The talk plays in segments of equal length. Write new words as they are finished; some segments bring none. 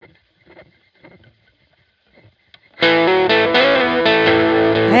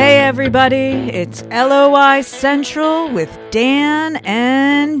everybody. It's LOI Central with Dan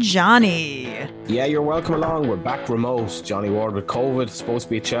and Johnny. Yeah, you're welcome along. We're back remote. Johnny Ward with COVID, supposed to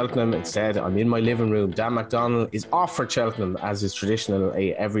be at Cheltenham. Instead, I'm in my living room. Dan McDonnell is off for Cheltenham, as is traditional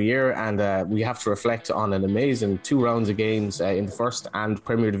every year. And we have to reflect on an amazing 2 rounds of games in the first and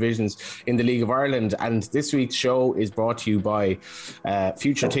Premier Divisions in the League of Ireland. And this week's show is brought to you by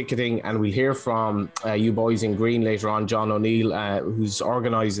Future Ticketing. And we'll hear from you boys in green later on, John O'Neill, who's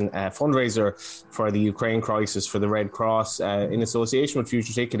organising a fundraiser for the Ukraine crisis for the Red Cross in association with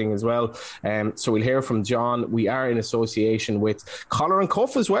Future Ticketing as well. So we'll hear from John. We are in association with Collar and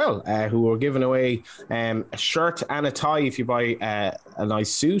Cuff as well, who are giving away a shirt and a tie if you buy a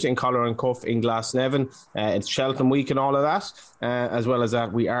nice suit in Collar and Cuff in Glasnevin. It's Cheltenham week and all of that. As well as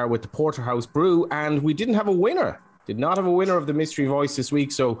that, we are with the Porterhouse Brew, and we did not have a winner of the mystery voice this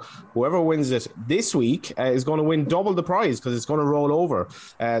week. So whoever wins it this week is going to win double the prize because it's going to roll over.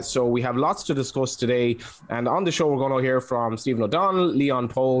 So we have lots to discuss today. And on the show, we're going to hear from Stephen O'Donnell, Leon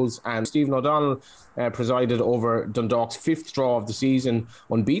Poles, and Stephen O'Donnell presided over Dundalk's 5th draw of the season,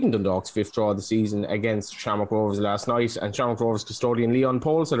 unbeaten Dundalk's 5th draw of the season against Shamrock Rovers last night. And Shamrock Rovers custodian Leon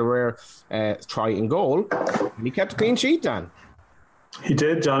Poles had a rare try in goal. And he kept a clean sheet, Dan. He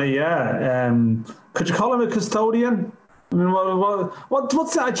did, Johnny, yeah. Could you call him a custodian? I mean,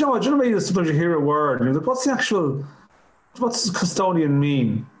 what's that? Do you know maybe sometimes you hear a word, and what's does custodian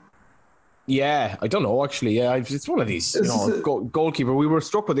mean? Yeah, I don't know, actually. Yeah, it's one of these, goalkeeper. We were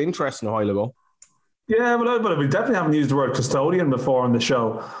struck with interest a while ago. Yeah, but we definitely haven't used the word custodian before on the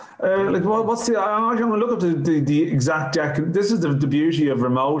show. I'm going to look up the exact deck. This is the beauty of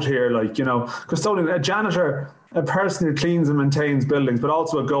remote here. Custodian, a janitor, a person who cleans and maintains buildings, but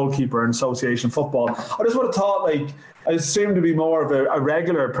also a goalkeeper in association football. I just would have thought, I assume to be more of a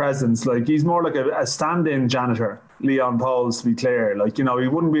regular presence. He's more like a stand-in janitor, Leon Poles, to be clear. He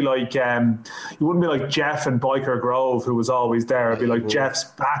wouldn't be like Jeff in Biker Grove, who was always there. It'd be like Jeff's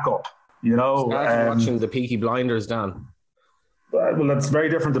backup. Watching the Peaky Blinders, Dan. Well, that's very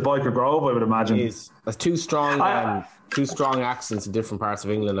different to Biker Grove, I would imagine. It is. That's two strong accents in different parts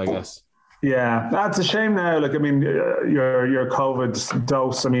of England, I guess. Yeah, that's a shame now. Your COVID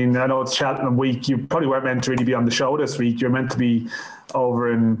dose. I know it's Cheltenham week. You probably weren't meant to really be on the show this week. You're meant to be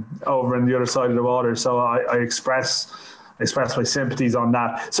over in the other side of the water. So I express my sympathies on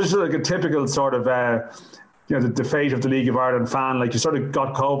that. So it's like a typical sort of the fate of the League of Ireland fan. You sort of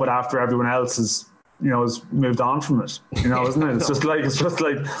got COVID after everyone else has moved on from it. Isn't it?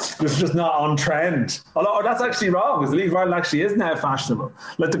 It's just not on trend. Although that's actually wrong, because the League of Ireland actually is now fashionable.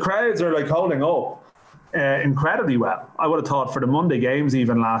 The crowds are holding up incredibly well. I would have thought for the Monday games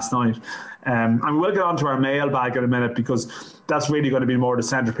even last night. And we'll get on to our mailbag in a minute, because that's really going to be more the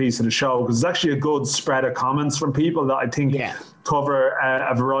centrepiece of the show, because it's actually a good spread of comments from people that I think cover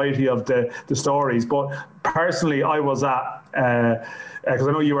a variety of the stories. But personally, I was at because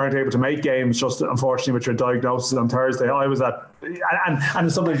I know you weren't able to make games, just unfortunately with your diagnosis on Thursday. I was at,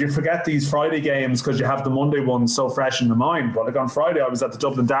 and sometimes you forget these Friday games because you have the Monday ones so fresh in the mind. But on Friday, I was at the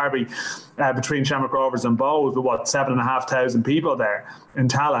Dublin Derby between Shamrock Rovers and Bohs with 7,500 people there in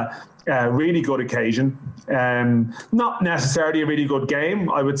Tala. Really good occasion. Not necessarily a really good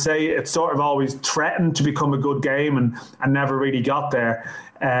game. I would say it's sort of always threatened to become a good game and never really got there.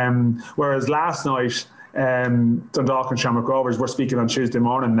 Whereas last night, Dundalk and Shamrock Rovers, we're speaking on Tuesday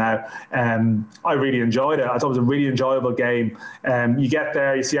morning now. I really enjoyed it. I thought it was a really enjoyable game. You get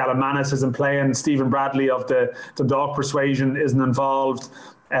there, you see Alan Manis isn't playing, Stephen Bradley of the Dundalk persuasion isn't involved.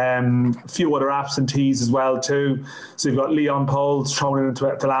 A few other absentees as well too. So you've got Leon Poles thrown into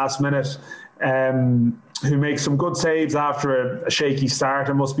it at the last minute, who makes some good saves after a shaky start,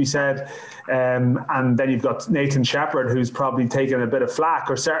 it must be said. And then you've got Nathan Shepherd, who's probably taken a bit of flack,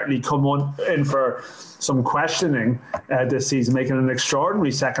 or certainly come in for some questioning this season, making an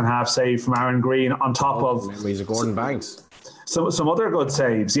extraordinary second half save from Aaron Green on top of he's a Gordon Banks. Some other good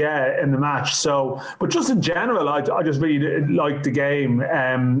saves, in the match. So, but just in general, I just really liked the game.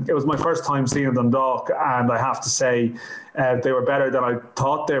 It was my first time seeing Dundalk, and I have to say they were better than I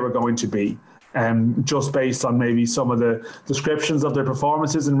thought they were going to be. Just based on maybe some of the descriptions of their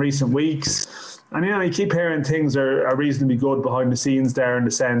performances in recent weeks. And you keep hearing things are reasonably good behind the scenes there, in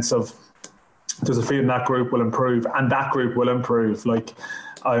the sense of there's a feeling that group will improve, and that group will improve.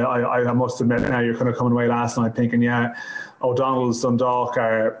 I must admit now, you're kind of coming away last night thinking, O'Donnell's Dundalk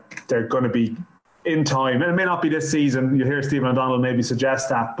they're going to be in time, and it may not be this season. You hear Stephen O'Donnell maybe suggest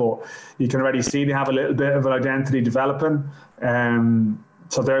that, but you can already see they have a little bit of an identity developing.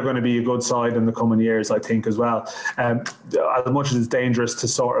 So they're going to be a good side in the coming years, I think, as well. As much as it's dangerous to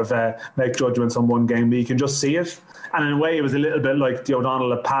sort of make judgments on one game, you can just see it. And in a way, it was a little bit like the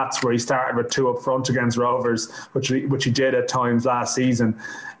O'Donnell at Pats, where he started with 2 up front against Rovers, which he did at times last season.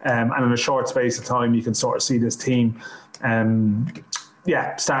 And in a short space of time, you can sort of see this team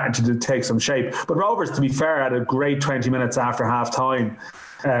starting to take some shape. But Rovers, to be fair, had a great 20 minutes after half time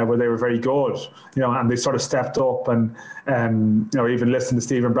where they were very good, and they sort of stepped up and even listened to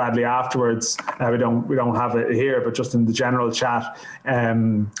Stephen Bradley afterwards. We don't have it here, but just in the general chat,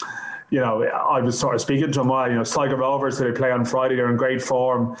 I was sort of speaking to him. Sligo Rovers, who they play on Friday, they're in great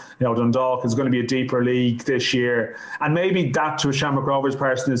form. Dundalk is going to be a deeper league this year, and maybe that, to a Shamrock Rovers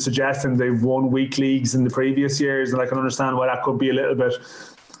person, is suggesting they've won weak leagues in the previous years, and I can understand why that could be a little bit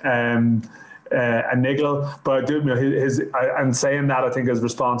a niggle. But and saying that, I think his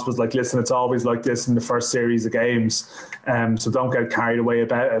response was like, "Listen, it's always like this in the first series of games, so don't get carried away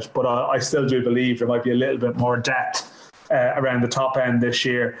about it." But I still do believe there might be a little bit more depth around the top end this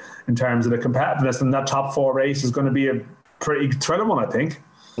year in terms of the competitiveness, and that top 4 race is going to be a pretty thrilling one, I think.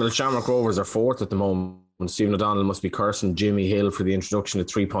 Well, Shamrock Rovers are 4th at the moment. Stephen O'Donnell must be cursing Jimmy Hill for the introduction of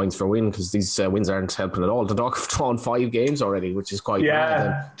 3 points for win, because these wins aren't helping at all. The Dundalk have drawn 5 games already, which is quite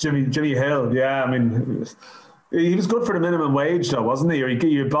bad. Jimmy Hill, I mean, he was good for the minimum wage though, wasn't he? Or he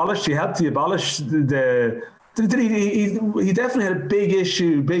helped to abolish the... Did he definitely had a big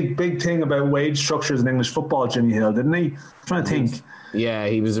issue, big thing about wage structures in English football, Jimmy Hill, didn't he? I'm trying to think. Yeah,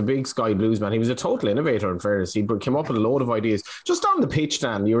 he was a big Sky Blues man. He was a total innovator, in fairness. He came up with a load of ideas. Just on the pitch,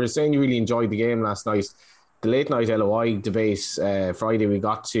 Dan, you were saying you really enjoyed the game last night. The late night LOI debate Friday, we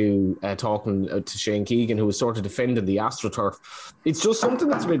got to talking to Shane Keegan, who was sort of defending the AstroTurf. It's just something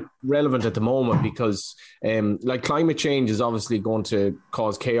that's a bit relevant at the moment, because climate change is obviously going to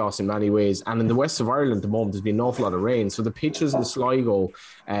cause chaos in many ways. And in the west of Ireland at the moment, there's been an awful lot of rain. So the pitches in Sligo,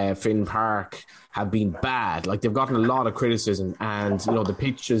 Finn Park, have been bad. Like, they've gotten a lot of criticism, and the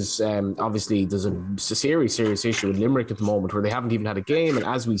pitches, obviously there's a serious issue in Limerick at the moment where they haven't even had a game, and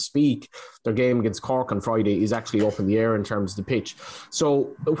as we speak, their game against Cork on Friday is actually up in the air in terms of the pitch.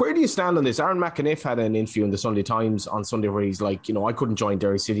 So where do you stand on this? Aaron McAniff had an interview in the Sunday Times on Sunday where he's like, I couldn't join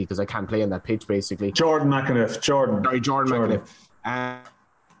Derry City because I can't play on that pitch, basically. Jordan McAniff.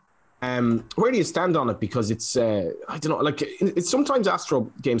 Where do you stand on it? Because it's I don't know, like, it's sometimes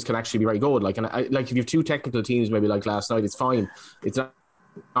Astro games can actually be very good. Like, and if you have 2 technical teams, maybe like last night, it's fine. It's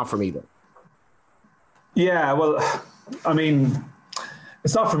not for me though. Yeah, well, I mean,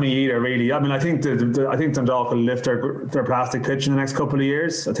 it's not for me either, really. I mean, I think I think Dundalk will lift their plastic pitch in the next couple of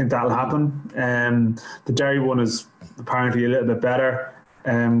years. I think that'll happen. The Derry one is apparently a little bit better.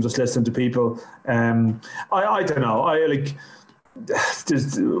 Just listening to people, I don't know.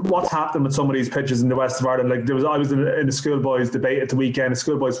 What's happened with some of these pitches in the west of Ireland? Like, I was in a schoolboys debate at the weekend, a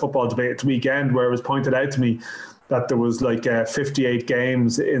schoolboys football debate at the weekend, where it was pointed out to me that there was 58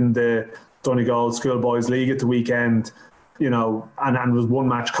 games in the Donegal Schoolboys League at the weekend, and was 1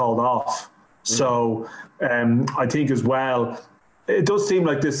 match called off. So I think as well, it does seem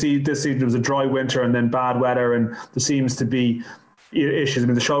like this season there was a dry winter and then bad weather, and there seems to be issues. I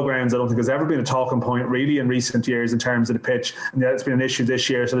mean, the showgrounds, I don't think there's ever been a talking point really in recent years in terms of the pitch, and it's been an issue this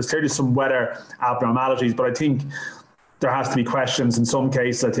year. So there's clearly some weather abnormalities, but I think there has to be questions in some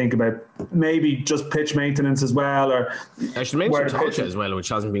cases, I think, about maybe just pitch maintenance as well, or I should mention Tulcha as well, which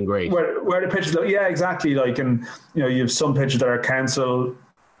hasn't been great. Where the pitches, exactly. And you have some pitches that are council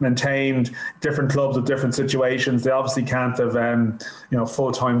maintained, different clubs with different situations. They obviously can't have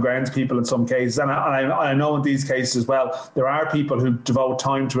full-time grounds people in some cases, and I know in these cases as well there are people who devote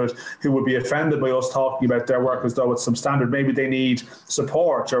time to it who would be offended by us talking about their work as though it's substandard. Maybe they need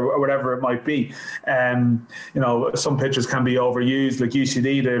support or whatever it might be. Some pitches can be overused, like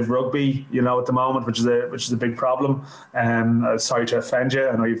UCD, they have rugby at the moment, which is a big problem. Sorry to offend you,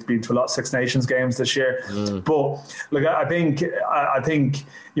 I know you've been to a lot of Six Nations games this year, but look, I think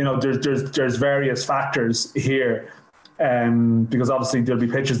there's various factors here, because obviously there'll be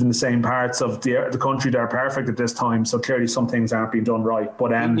pitches in the same parts of the country that are perfect at this time, so clearly some things aren't being done right.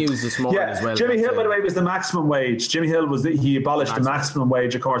 But news this morning as well. Jimmy Hill, by the way, was the maximum wage. Jimmy Hill he abolished the maximum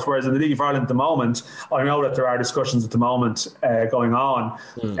wage, of course, whereas in the League of Ireland at the moment, I know that there are discussions at the moment going on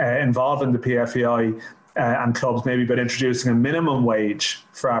involving the PFAI and clubs maybe about introducing a minimum wage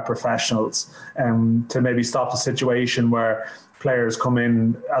for our professionals, to maybe stop the situation where players come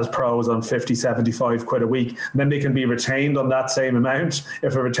in as pros on 50, 75 quid a week, and then they can be retained on that same amount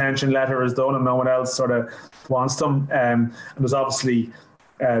if a retention letter is done and no one else sort of wants them. And there's obviously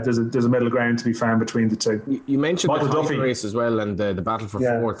there's a middle ground to be found between the two. You mentioned Michael the title Duffy race as well, and the battle for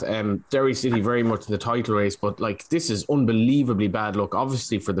fourth. Derry City very much in the title race, but like this is unbelievably bad luck,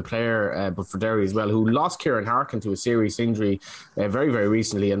 obviously for the player, but for Derry as well, who lost Kieran Harkin to a serious injury very, very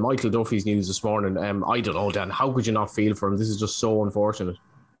recently. And Michael Duffy's news this morning. I don't know, Dan, how could you not feel for him? This is just so unfortunate.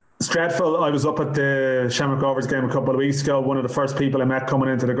 It's dreadful. I was up at the Shamrock Rovers game a couple of weeks ago. One of the first people I met coming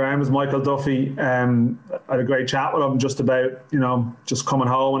into the ground was Michael Duffy. I had a great chat with him just about, just coming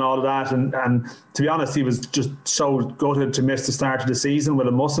home and all of that. And to be honest, he was just so gutted to miss the start of the season with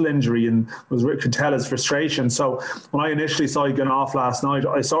a muscle injury, and could tell his frustration. So when I initially saw he going off last night,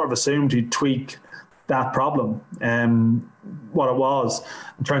 I sort of assumed he'd tweak that problem. What it was.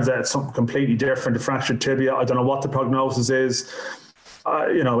 It turns out it's something completely different, a fractured tibia. I don't know what the prognosis is.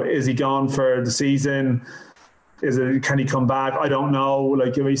 Is he gone for the season? Can he come back? I don't know.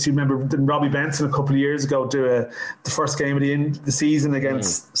 Like, you remember, didn't Robbie Benson a couple of years ago do the first game of the season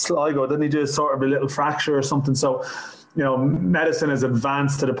against Sligo? Didn't he do sort of a little fracture or something? So, medicine has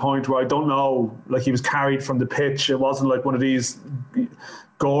advanced to the point where I don't know. Like, he was carried from the pitch. It wasn't like one of these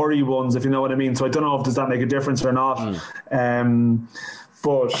gory ones, if you know what I mean. So I don't know if does that make a difference or not.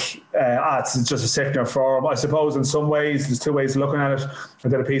 But it's just a sickener for him. I suppose in some ways, there's two ways of looking at it. I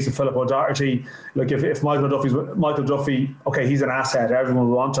did a piece of Philip O'Doherty. Like if Michael Duffy, okay, he's an asset. Everyone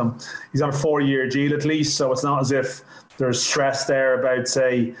will want him. He's on a 4-year deal at least, so it's not as if there's stress there about,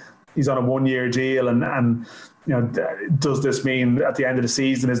 say, he's on a 1-year deal and does this mean at the end of the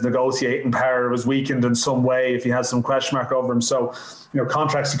season his negotiating power was weakened in some way if he has some question mark over him? So,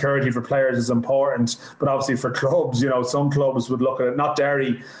 contract security for players is important, but obviously for clubs, some clubs would look at it, not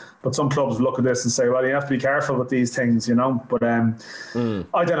Derry, but some clubs would look at this and say, well, you have to be careful with these things, But I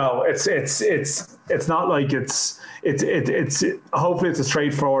don't know. It's not like it's hopefully it's a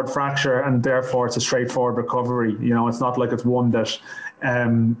straightforward fracture and therefore it's a straightforward recovery. It's not like it's one that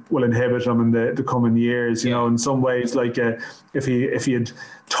will inhibit him in the coming years. In some ways, like if he had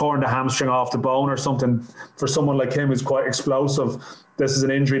torn the hamstring off the bone or something, for someone like him who's quite explosive, this is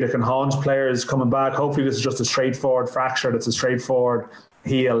an injury that can haunt players coming back. Hopefully this is just a straightforward fracture, that's a straightforward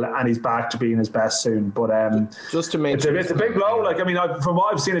heal, and he's back to being his best soon. But just to mention, it's a big blow. Like, from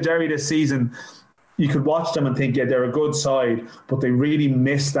what I've seen of Derry this season, you could watch them and think, yeah, they're a good side, but they really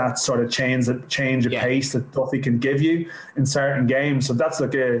miss that sort of change of pace that Duffy can give you in certain games. So that's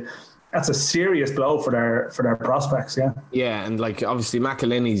a serious blow for their prospects. Yeah, and like obviously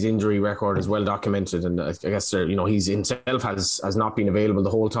McElhinney's injury record is well documented, and I guess he's himself has not been available the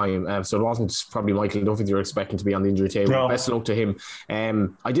whole time, so it wasn't probably Michael Duffy you were expecting to be on the injury table. No. Best of luck to him.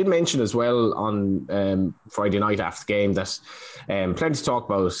 I did mention as well on Friday night after the game that plenty to talk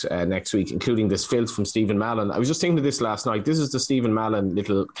about next week, including this filth from Stephen Mallon. I was just thinking of this last night. This is the Stephen Mallon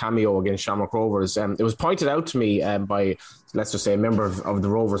little cameo against Shamrock Rovers. It was pointed out to me by, let's just say, a member of the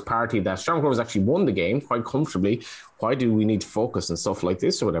Rovers party that Shamrock Rovers actually won the game quite comfortably. Why do we need to focus on stuff like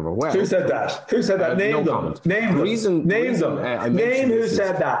this or whatever? Well, who said that? Name them. Name them. Name who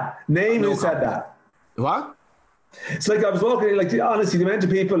said that. Name who said that. What? It's like I was walking, like, honestly, the amount of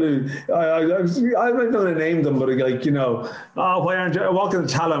people who I'm not going to name them, but why aren't you? I walked in the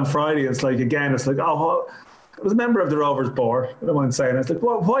Tala on Friday, and it's like, I was a member of the Rovers board. I don't mind saying it. It's like,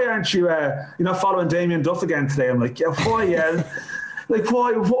 well, why aren't you? You're not following Damien Duff again today? I'm like, yeah, why? Yeah. Like,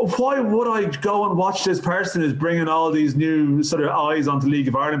 why would I go and watch this person who's bringing all these new sort of eyes onto League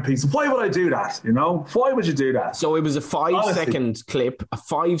of Ireland pieces? Why would I do that? Why would you do that? So it was a 5-second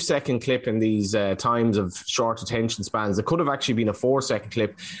clip, in these times of short attention spans. It could have actually been a 4-second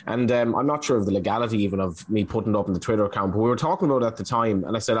clip. And I'm not sure of the legality even of me putting it up on the Twitter account, but we were talking about it at the time,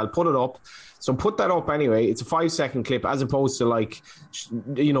 and I said, I'll put it up. So put that up anyway. It's a 5-second clip as opposed to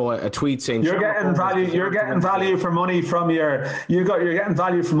a tweet saying you're getting value for money from you're getting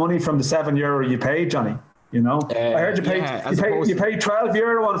value for money from the €7 you paid, Johnny. I heard you paid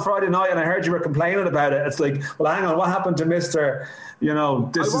 €12 on Friday night, and I heard you were complaining about it. It's like, well, hang on, what happened to Mr.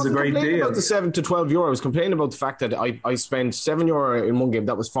 This is a great deal. About the €7 to €12. I was complaining about the fact that I spent €7 in one game.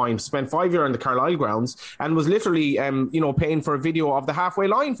 That was fine. Spent €5 in the Carlisle grounds and was literally, paying for a video of the halfway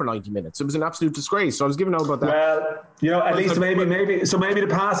line for 90 minutes. It was an absolute disgrace. So I was giving out about that. Well, at least maybe the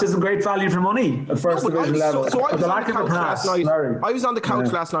pass isn't great value for money at first division level. So I was on the couch last night. I was on the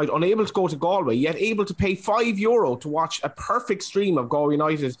couch last night, unable to go to Galway, yet able to pay €5 to watch a perfect stream of Galway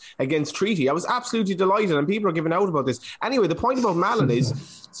United against Treaty. I was absolutely delighted, and people are giving out about this. Anyway, the point about Mallon is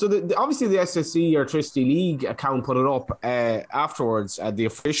So obviously the SSE Electricity League account put it up afterwards, the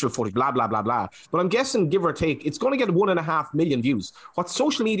official footage, blah, blah, blah, blah. But I'm guessing, give or take, it's going to get 1.5 million views. What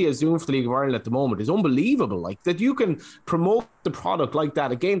social media is doing for the League of Ireland at the moment is unbelievable. Like, that you can promote the product like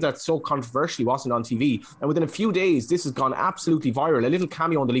that, a game that so controversially wasn't on TV, and within a few days, this has gone absolutely viral. A little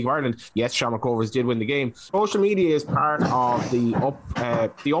cameo on the League of Ireland. Yes, Shamrock Rovers did win the game. Social media is part of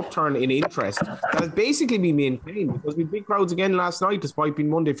the upturn in interest that has basically been maintained, because we had big crowds again last night despite being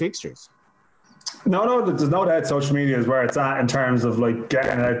Monday fixtures. No, there's no doubt social media is where it's at in terms of like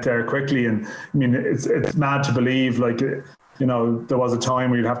getting it out there quickly. And I mean, it's mad to believe, like, you know, there was a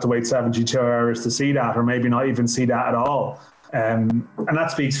time where you'd have to wait 72 hours to see that, or maybe not even see that at all. And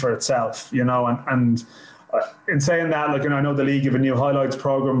that speaks for itself, you know. And in saying that, like, you know, I know the league have a new highlights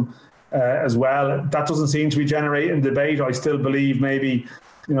program as well. That doesn't seem to be generating debate. I still believe maybe,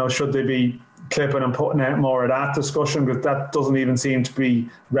 you know, should they be clipping and putting out more of that discussion, because that doesn't even seem to be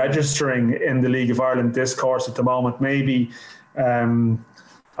registering in the League of Ireland discourse at the moment. Maybe, I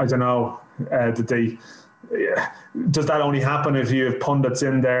don't know, does that only happen if you have pundits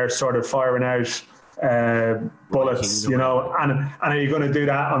in there sort of firing out bullets, you know, and are you going to do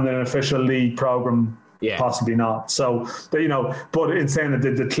that on an official league programme? Yeah. Possibly not. So, you know, but in saying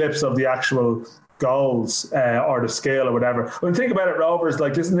that the clips of the actual goals or the scale or whatever. When you think about it, Rovers,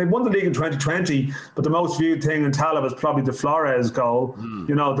 like, listen, they won the league in 2020, but the most viewed thing in Tallaght was probably the Flores goal.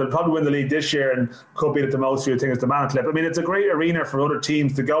 You know, they'll probably win the league this year, and could be that the most viewed thing is the man clip. I mean, it's a great arena for other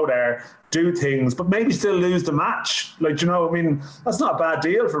teams to go there, do things, but maybe still lose the match. Like, you know, I mean, that's not a bad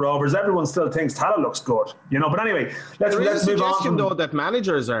deal for Rovers. Everyone still thinks Tallaght looks good, you know. But anyway, let's move on. There is a suggestion, though, that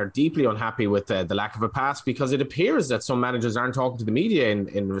managers are deeply unhappy with the lack of a pass, because it appears that some managers aren't talking to the media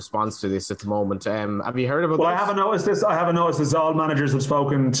in response to this at the moment. Have you heard about this? I haven't noticed this. All managers have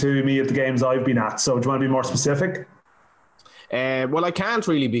spoken to me at the games I've been at. So do you want to be more specific? Well, I can't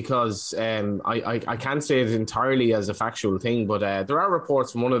really, because I can't say it entirely as a factual thing, but there are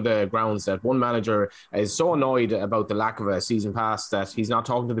reports from one of the grounds that one manager is so annoyed about the lack of a season pass that he's not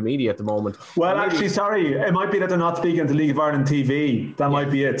talking to the media at the moment. Well, actually, sorry, it might be that they're not speaking to League of Ireland TV. That might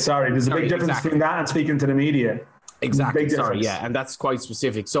be it. Sorry, there's a big difference between that and speaking to the media. Exactly. Sorry, yeah, and that's quite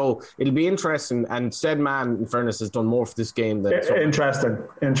specific. So it'll be interesting. And said man, in fairness, has done more for this game than interesting.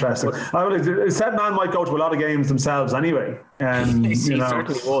 Said man might go to a lot of games themselves anyway. He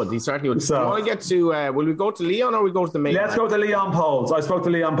certainly would. So, do you want to get to? Will we go to Leon or we go to the main? Let's go to Leon Poles. I spoke to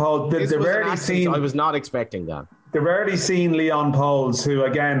Leon Poles. I was not expecting that. The rarely seen Leon Poles, who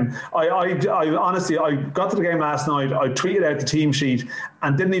again, I honestly, I got to the game last night, I tweeted out the team sheet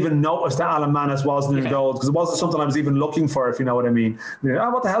and didn't even notice that Alan Manus wasn't in goals, because it wasn't something I was even looking for, if you know what I mean.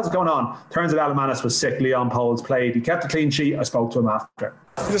 What the hell's going on? Turns out Alan Manus was sick. Leon Poles played. He kept a clean sheet. I spoke to him after.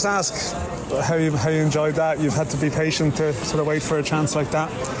 Just ask how you enjoyed that. You've had to be patient to sort of wait for a chance like that.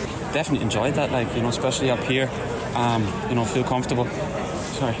 Definitely enjoyed that, like, you know, especially up here. You know, feel comfortable.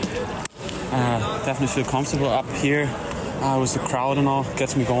 Sorry. Definitely feel comfortable up here with the crowd and all,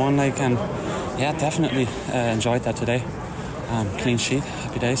 gets me going, like, and yeah, definitely enjoyed that today. Clean sheet,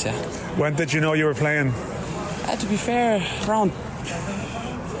 happy days, yeah. When did you know you were playing? To be fair, around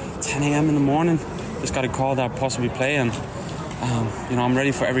 10 a.m. in the morning, just got a call that I'd possibly play, and you know, I'm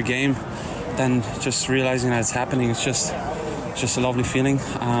ready for every game. Then just realizing that it's happening, it's just a lovely feeling.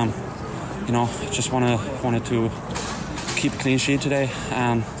 You know, just wanted to keep a clean sheet today,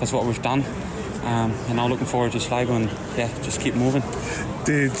 and that's what we've done. And now looking forward to Sligo and just keep moving.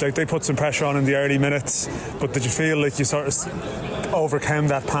 They put some pressure on in the early minutes, but did you feel like you sort of overcame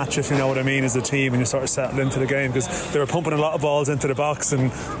that patch, if you know what I mean, as a team, and you sort of settled into the game? Because they were pumping a lot of balls into the box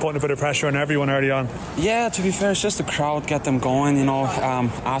and putting a bit of pressure on everyone early on. Yeah, to be fair, it's just the crowd get them going, you know.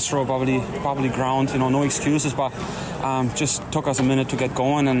 Astro probably ground, you know, no excuses, but just took us a minute to get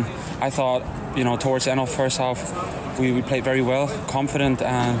going, and I thought, you know, towards the end of the first half we played very well, confident,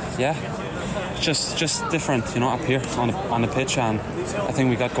 and just different, you know, up here on the pitch, and I think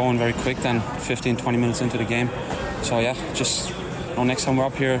we got going very quick then, 15-20 minutes into the game. So yeah, just, you know, next time we're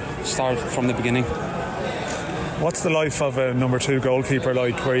up here, start from the beginning. What's the life of a number 2 goalkeeper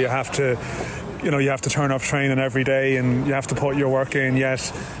like, where you have to turn up training every day and you have to put your work in,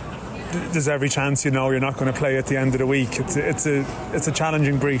 yet there's every chance, you know, you're not going to play at the end of the week? It's a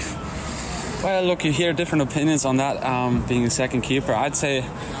challenging brief. Well, look, you hear different opinions on that, being a second keeper. I'd say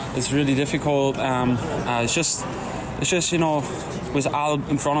it's really difficult. It's just, you know, with Al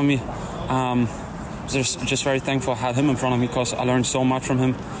in front of me, just very thankful I had him in front of me, because I learned so much from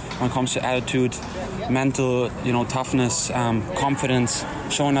him when it comes to attitude, mental, you know, toughness, confidence,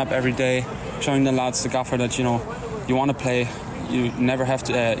 showing up every day, showing the lads, the gaffer, that, you know, you want to play, you never have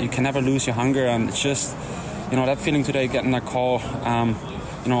to, you can never lose your hunger, and it's just, you know, that feeling today, getting that call,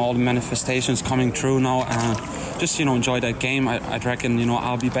 all the manifestations coming through now, and just enjoy that game. I'd reckon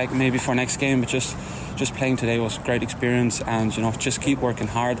I'll be back maybe for next game, but just playing today was a great experience, and just keep working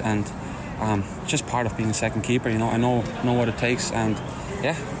hard, and just part of being a second keeper. I know what it takes, and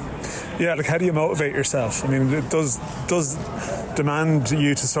Yeah, like how do you motivate yourself? I mean, it does demand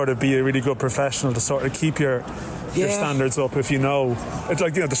you to sort of be a really good professional to sort of keep your standards up. If it's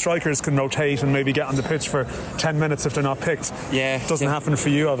like the strikers can rotate and maybe get on the pitch for 10 minutes if they're not picked. Yeah, it doesn't happen for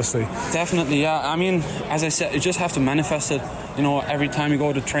you, obviously. Definitely, yeah. I mean, as I said, you just have to manifest it. Every time you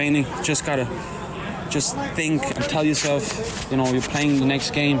go to training, just gotta think and tell yourself, you're playing the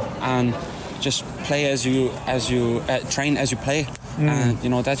next game, and just play as you train as you play. And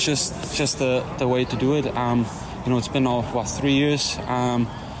that's just the way to do it. It's been now 3 years,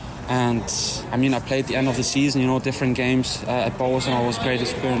 and I mean I played the end of the season, different games at Bohs, and it was a great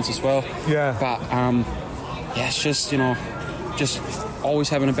experience as well. Yeah. But it's just just always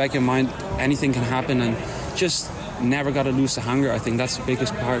having in the back of your mind anything can happen, and just never got to lose the hunger. I think that's the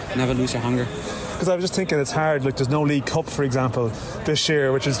biggest part. Never lose your hunger. Because I was just thinking it's hard, like there's no League Cup, for example, this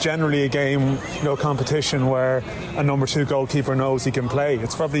year, which is generally a game, competition where a number 2 goalkeeper knows he can play.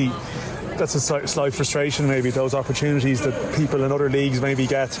 It's probably, that's a slight frustration maybe, those opportunities that people in other leagues maybe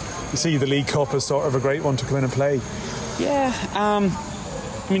get. You see the League Cup as sort of a great one to come in and play. Yeah,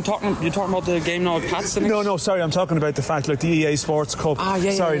 I mean, you're talking about the game now at Pats? No, sorry, I'm talking about the fact, like the EA Sports Cup.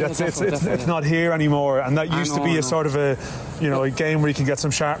 It's not here anymore, and that used to be a sort of a game where you can get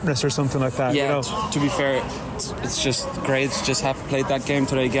some sharpness or something like that. Yeah, to be fair, it's just great to just have played that game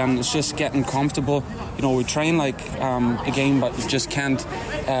today again. It's just getting comfortable. We train like a game, but you just can't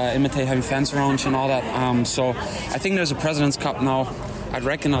imitate having fans around you and all that. So I think there's a President's Cup now. I'd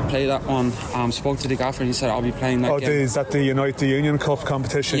reckon I'll play that one. Spoke to the gaffer and he said I'll be playing that game. Is that the Unite the Union Cup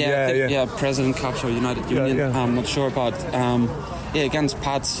competition? Yeah, President Cup or United Union. Yeah. I'm not sure, but against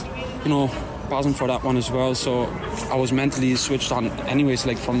Pats, buzzing for that one as well. So I was mentally switched on anyways,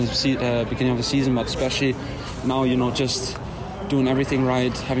 like from the beginning of the season, but especially now, just doing everything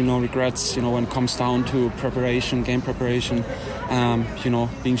right, having no regrets, when it comes down to preparation, game preparation,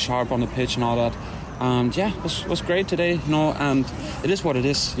 being sharp on the pitch and all that. It was great today, and it is what it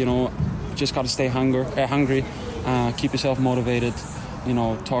is, just got to stay hungry, keep yourself motivated,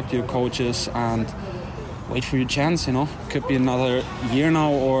 talk to your coaches and wait for your chance, Could be another year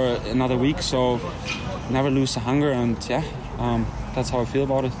now or another week, so never lose the hunger, and that's how I feel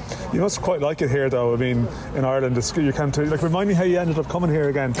about it. You must quite like it here, though. I mean, in Ireland, you can't remind me how you ended up coming here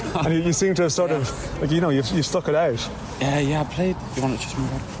again. And you seem to have sort of, you've stuck it out. Yeah, I played. You want to just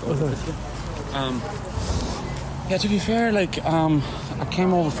move on? To be fair, I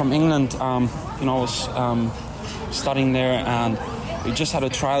came over from England. I was studying there, and we just had a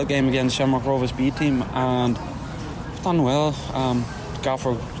trial game against Shamrock Rovers B team, and we've done well.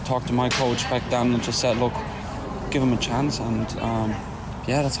 Gaffer talked to my coach back then and just said, look, give him a chance, and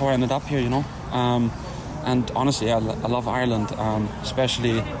that's how I ended up here, and honestly I love Ireland,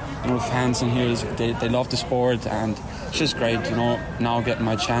 especially fans in here, they love the sport, and it's just great, now getting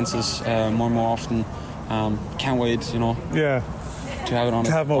my chances more and more often. Can't wait, to have it on.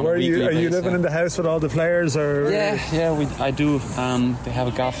 Where are you living in the house with all the players, or? I do. They have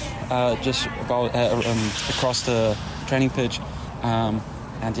a gaff just about across the training pitch, and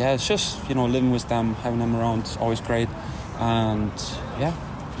it's just living with them, having them around, it's always great, and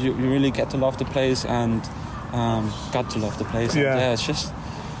you really get to love the place, and got to love the place. And, it's just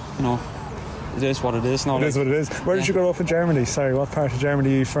it is what it is now. It is what it is. Where did you grow up in Germany? Sorry, what part of Germany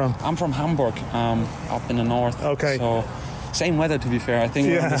are you from? I'm from Hamburg, up in the north. Okay. So same weather, to be fair. I think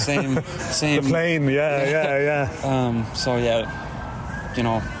we're in the same. The plain, yeah.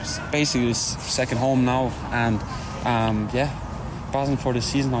 Basically it's second home now, and buzzing for the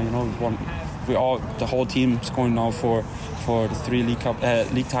season now. The whole team's going now for the 3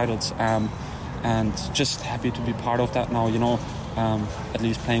 league titles, and just happy to be part of that now. At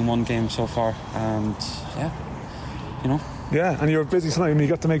least playing one game so far, and Yeah, and you were busy tonight. I mean, you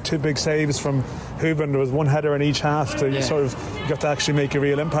got to make 2 big saves from Huben. There was 1 header in each half. You got to actually make a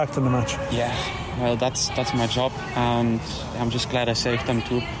real impact in the match. Yeah, well, that's my job, and I'm just glad I saved them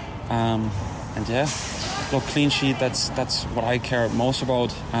too. Look, clean sheet. That's what I care most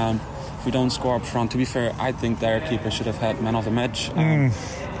about. If we don't score up front, to be fair, I think their keeper should have had man of the match.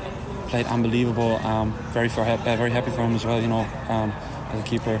 Played unbelievable. Very happy for him as well. As a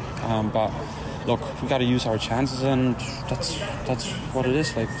keeper. But look, we got to use our chances, and that's what it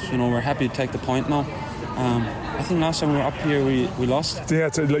is. We're happy to take the point now. I think last time we were up here, we lost. Yeah,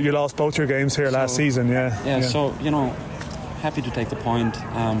 you lost both your games here last season. Yeah. So happy to take the point.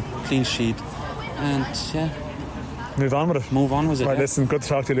 Clean sheet, and Move on with it. Right, listen, good to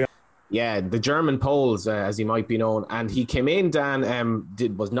talk to you, Leon. Yeah, the German Poles, as he might be known, and he came in, Dan,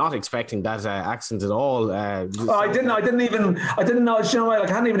 was not expecting that accent at all. I didn't know. You know, like,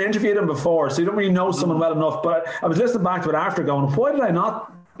 I hadn't even interviewed him before, so you don't really know someone well enough. But I was listening back to it after, going, why did I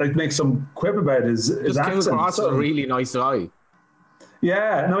not like make some quip about his accent? Came across as a really nice guy.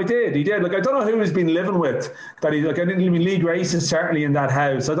 Yeah, no, he did. Like, I don't know who he's been living with. That he, like, I didn't even Lee Grace is certainly in that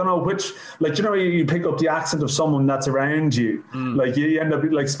house. I don't know which, like, you know, you pick up the accent of someone that's around you. Like, you end up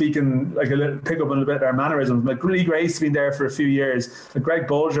like speaking, like, pick up a little bit their mannerisms. Like, Lee Grace has been there for a few years. Like, Greg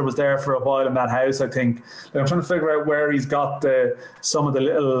Bulger was there for a while in that house, I think. Like, I'm trying to figure out where he's got some of the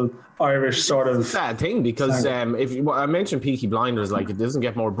little Irish sort of sad thing, because I mentioned Peaky Blinders, like, it doesn't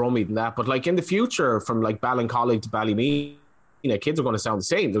get more brummy than that. But like in the future, from like Ballincollig to Ballymead, you know, kids are going to sound the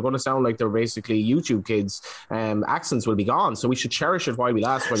same. They're going to sound like they're basically YouTube kids. Accents will be gone, so we should cherish it while we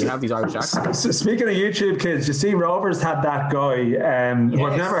last. While we have these Irish accents. So speaking of YouTube kids, you see, Rovers had that guy who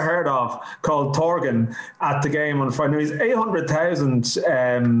I've never heard of, called Torgan, at the game on Friday. Now, he's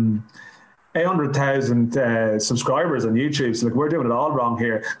 800,000 subscribers on YouTube. So like, we're doing it all wrong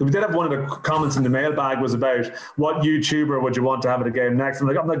here. We did have one of the comments in the mailbag was about what YouTuber would you want to have at a game next. I'm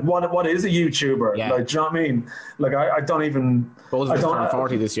like, what is a YouTuber? Yeah. Like, do you know what I mean? Like, I don't even. Both of us turned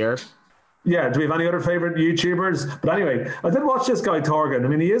 40 this year. Yeah. Do we have any other favorite YouTubers? But anyway, I did watch this guy Torgan. I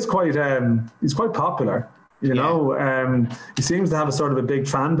mean, he is quite. He's quite popular. You know, he seems to have a sort of a big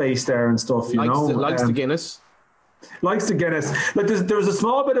fan base there and stuff. Likes the Guinness. Likes the Guinness. Like, there was a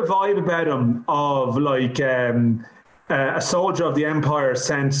small bit of vibe about him of like a soldier of the empire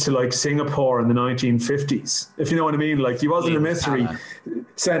sent to like Singapore in the 1950s, if you know what I mean. Like, he wasn't a mystery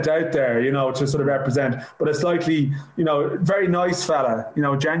sent out there, you know, to sort of represent, but a slightly, you know, very nice fella, you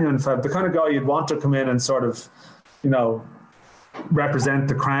know, genuine fella, the kind of guy you'd want to come in and sort of, you know, represent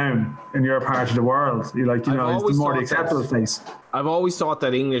the crown in your part of the world. You like, you know, he's the more the acceptable face. I've always thought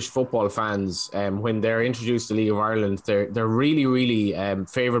that English football fans, when they're introduced to League of Ireland, they're really, really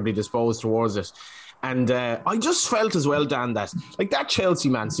favourably disposed towards it. And I just felt as well, Dan, that like that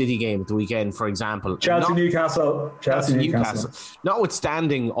Chelsea-Man City game at the weekend, for example. Chelsea-Newcastle.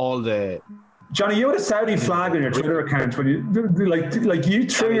 Notwithstanding all the... Johnny, you had a Saudi flag on your Twitter account when you like you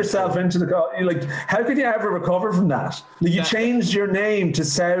threw yourself into the like. How could you ever recover from that? Like, you changed your name to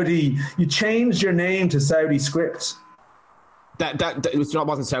Saudi. You changed your name to Saudi script. That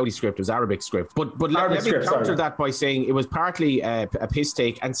wasn't Saudi script, it was Arabic script. But let me counter that by saying it was partly a piss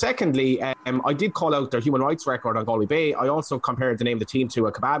take. And secondly, I did call out their human rights record on Galway Bay. I also compared the name of the team to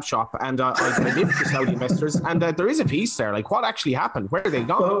a kebab shop. And I lived for Saudi investors. And there is a piece there. Like, what actually happened? Where are they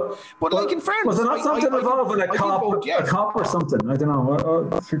gone? Like, in fairness... Was there not something involving a cop or something? I don't know.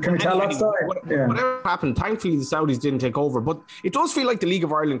 Can we tell that story? Whatever happened, thankfully the Saudis didn't take over. But it does feel like the League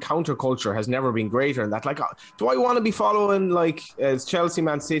of Ireland counterculture has never been greater in that. Like, do I want to be following, like, as Chelsea,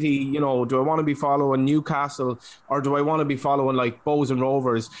 Man City, you know, do I want to be following Newcastle, or do I want to be following like Bows and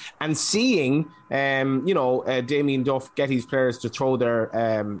Rovers and seeing, you know, Damien Duff get his players to throw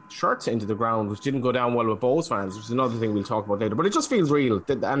their shirts into the ground, which didn't go down well with Bows fans, which is another thing we'll talk about later. But it just feels real,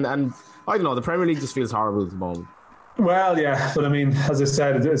 and I don't know, the Premier League just feels horrible at the moment. Well, yeah, but I mean, as I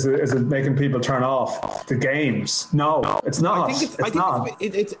said, is it making people turn off the games? No, it's not.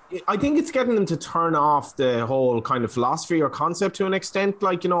 I think it's getting them to turn off the whole kind of philosophy or concept to an extent.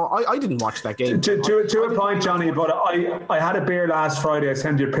 Like, you know, I didn't watch that game. To a point, Johnny, but I had a beer last Friday. I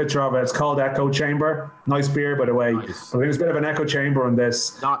sent you a picture of it. It's called Echo Chamber. Nice beer, by the way. Nice. I think there's a bit of an echo chamber on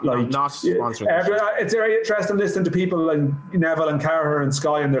this. Not sponsored. It's very interesting listening to people like Neville and Carter and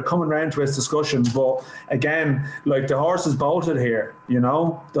Sky, and they're coming around to this discussion. But again, like, the horse is bolted here, you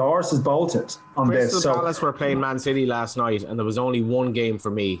know? The horse is bolted on this. Crystal Palace were playing Man City last night, and there was only one game for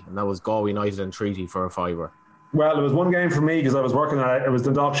me, and that was Galway United and Treaty for a fiver. Well, it was one game for me because I was working on it. It was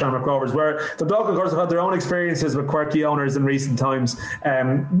the Dundalk Shamrock Rovers, where the Dundalk, of course, have had their own experiences with quirky owners in recent times.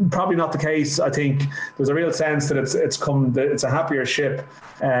 Probably not the case. I think there's a real sense that it's a happier ship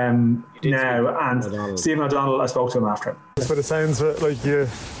now. And Stephen O'Donnell, I spoke to him after. But it sounds like you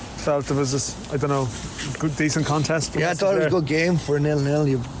felt it was just, I don't know, good, decent contest. Yeah, I thought it was a good game for a 0-0.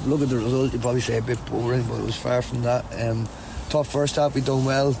 You look at the result, you probably say a bit boring, but it was far from that. Tough first half, we done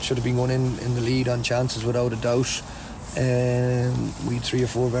well. Should have been going in the lead on chances without a doubt. We had 3 or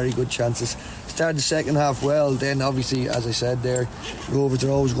 4 very good chances. Started the second half well. Then obviously, as I said there, Rovers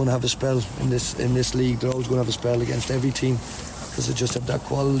are always going to have a spell in this league. They're always going to have a spell against every team because they just have that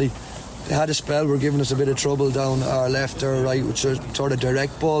quality. They had a spell, were giving us a bit of trouble down our left or right, which is sort of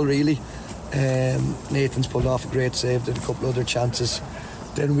direct ball really. Nathan's pulled off a great save, did a couple other chances.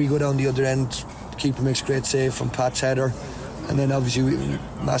 Then we go down the other end, keeper makes a great save from Pat's header, and then obviously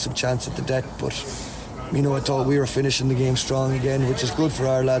massive chance at the deck, but I thought we were finishing the game strong again, which is good for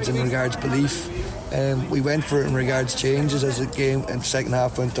our lads in regards belief. We went for it in regards changes as the game and the second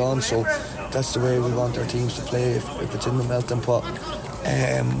half went on, so that's the way we want our teams to play if it's in the melting pot.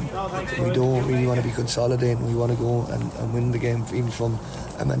 We don't really want to be consolidating. We want to go and win the game, even from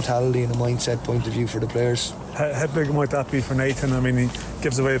a mentality and a mindset point of view for the players. How big might that be for Nathan? I mean, he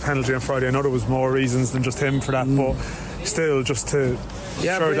gives away a penalty on Friday. I know there was more reasons than just him for that, but still, just to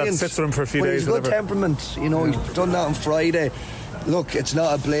sure that sits with him for a few days. He's good temperament, He's done that on Friday. Look, it's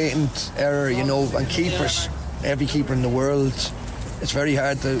not a blatant error, and keepers, every keeper in the world, it's very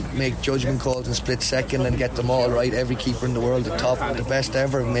hard to make judgment calls in split second and get them all right. Every keeper in the world, the top, the best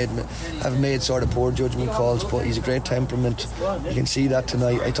ever, have made sort of poor judgment calls, but he's a great temperament. You can see that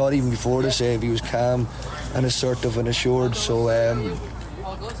tonight. I thought even before the save he was calm and assertive and assured, so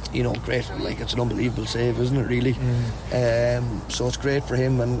great. Like, it's an unbelievable save, isn't it, really? So it's great for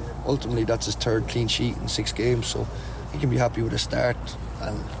him, and ultimately that's his third clean sheet in 6 games, so he can be happy with a start.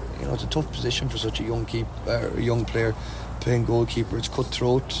 And it's a tough position for such a young player playing goalkeeper. It's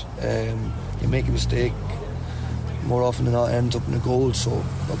cutthroat. You make a mistake, more often than not ends up in a goal. So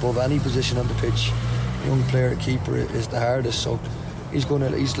above any position on the pitch, young player keeper is the hardest. So he's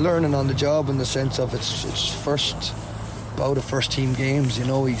learning on the job in the sense of it's first team games.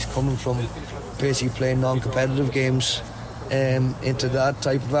 He's coming from basically playing non-competitive games into that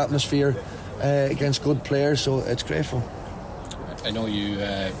type of atmosphere against good players. So it's great for him. I know you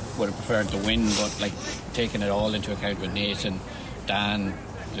would have preferred to win, but taking it all into account with Nathan, Dan,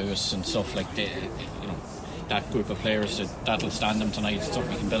 Lewis and stuff that group of players, that'll stand them tonight. It's stuff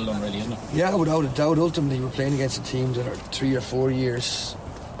we can build on, really, isn't it? Yeah, without a doubt. Ultimately, we're playing against a team that are 3 or 4 years.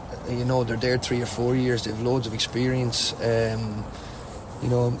 They're there 3 or 4 years. They have loads of experience.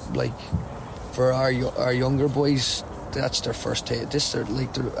 For our younger boys, that's their first taste.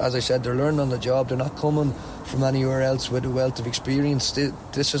 As I said, they're learning on the job. They're not coming from anywhere else with a wealth of experience.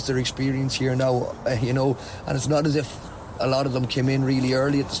 This is their experience here now, and it's not as if a lot of them came in really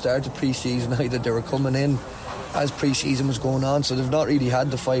early at the start of pre-season either. They were coming in as pre-season was going on, so they've not really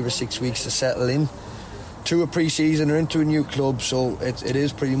had the 5 or 6 weeks to settle in to a pre-season or into a new club, so it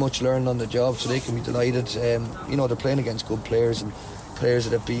is pretty much learning on the job, so they can be delighted. They're playing against good players and players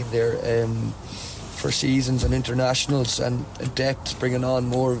that have been there for seasons and internationals, and depth, bringing on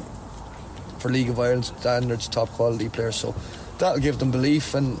more for League of Ireland standards, top quality players, so that'll give them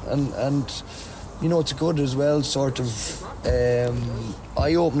belief, and it's a good as well sort of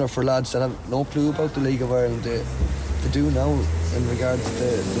eye-opener for lads that have no clue about the League of Ireland. They do now, in regards to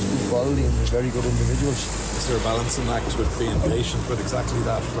there's good quality and there's very good individuals. Is there a balancing act with being patient with exactly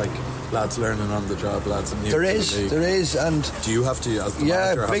that, like lads learning on the job, lads new there is, and do you have to, as the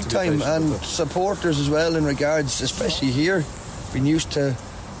manager, big time, and supporters as well, in regards, especially here, been used to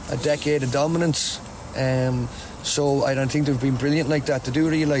a decade of dominance, so I don't think they've been brilliant like that. They do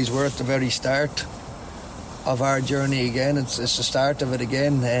realise we're at the very start of our journey again. It's the start of it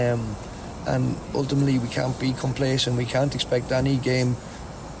again, and ultimately we can't be complacent. We can't expect any game,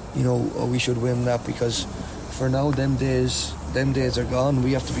 we should win that, because for now them days are gone.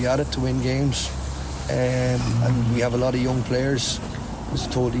 We have to be at it to win games, and we have a lot of young players. It's a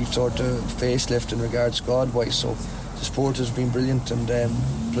totally sort of facelift in regards squad wise, so the sport has been brilliant, and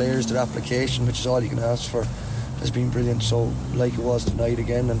players, their application, which is all you can ask for, has been brilliant, so like it was tonight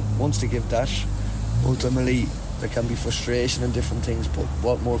again. And once they give that, ultimately there can be frustration and different things, but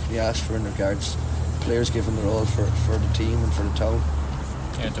what more can you ask for in regards players giving their all for the team and for the town?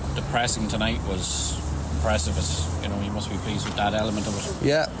 Yeah, the pressing tonight was impressive. You must be pleased with that element of it.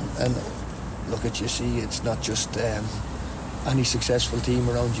 Yeah, and look at, you see, it's not just any successful team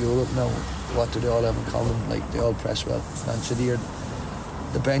around Europe now. What do they all have in common? Like, they all press well. Man City are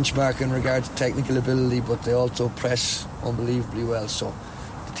the benchmark in regards to technical ability, but they also press unbelievably well. So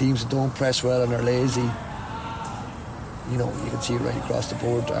the teams that don't press well and are lazy, you can see it right across the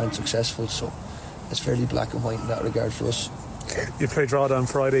board, aren't successful. So it's fairly black and white in that regard for us. You played Drogheda on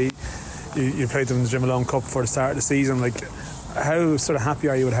Friday. You played them in the Jim Malone Cup before the start of the season. Like, how sort of happy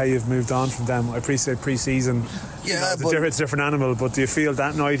are you with how you've moved on from them? I appreciate pre-season. Yeah, it's a different animal. But do you feel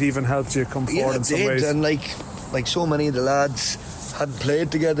that night even helped you come forward in some ways? And like so many of the lads hadn't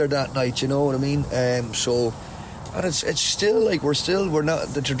played together that night. You know what I mean? So, and it's still like we're not.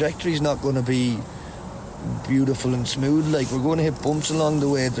 The trajectory's not going to be beautiful and smooth. Like, we're going to hit bumps along the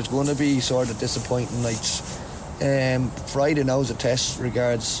way. There's going to be sort of disappointing nights. Friday now is a test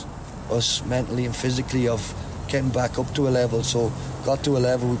regards us mentally and physically of getting back up to a level. So got to a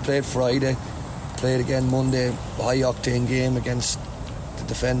level. We played Friday, played again Monday, a high octane game against the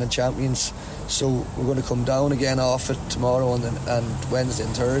defending champions. So we're going to come down again off it tomorrow and Wednesday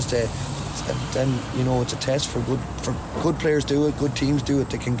and Thursday. then you know it's a test for good players. Do it, good teams do it.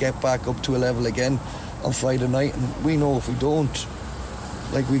 They can get back up to a level again on Friday night, and we know if we don't,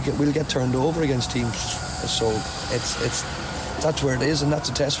 like we'll get turned over against teams. So it's that's where it is, and that's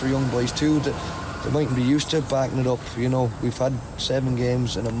a test for young boys too. They mightn't be used to backing it up. You know, we've had 7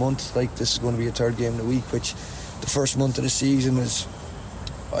 games in a month. Like, this is going to be a 3rd game in a week, which the first month of the season is,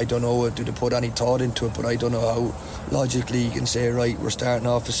 I don't know, do they put any thought into it, but I don't know how logically you can say, right, we're starting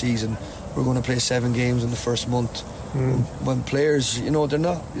off the season, we're going to play 7 games in the first month. When players, you know, they're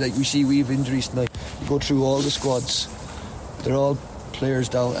not, like we have injuries tonight. You go through all the squads, they're all players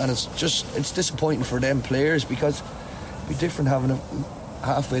down, and it's disappointing for them players, because it'd be different having it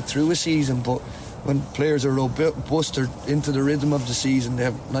halfway through a season, but when players are robust, they're into the rhythm of the season, they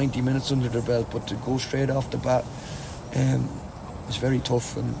have 90 minutes under their belt, but to go straight off the bat, it's very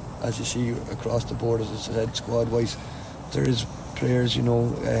tough. And as you see across the board, as I said, squad-wise, there is players, you know,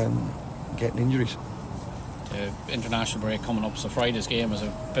 getting injuries. The international break coming up, so Friday's game is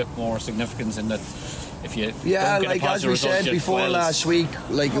a bit more significance in that if you don't get like a positive as we result, said before last week,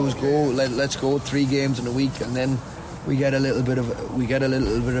 like it was let's go 3 games in a week, and then we get a little bit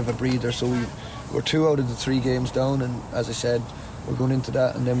of a breather. So we're 2 out of the 3 games down, and as I said, we're going into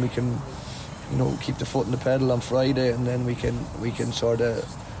that, and then we can, you know, keep the foot in the pedal on Friday, and then we can sort of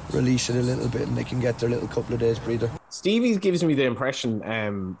release it a little bit, and they can get their little couple of days breather. Stevie gives me the impression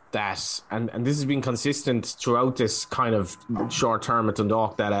that, and this has been consistent throughout this kind of short term at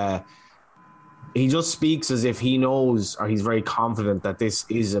Dundalk, that he just speaks as if he knows, or he's very confident that this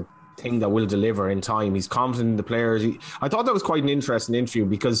is a thing that will deliver in time. He's confident in the players. I thought that was quite an interesting interview,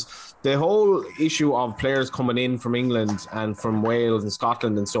 because the whole issue of players coming in from England and from Wales and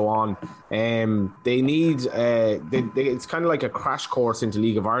Scotland and so on, they need it's kind of like a crash course into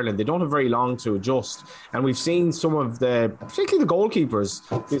League of Ireland. They don't have very long to adjust, and we've seen some of particularly the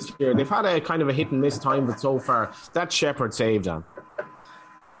goalkeepers this year, they've had a kind of a hit and miss time, but so far that Shepherd saved on.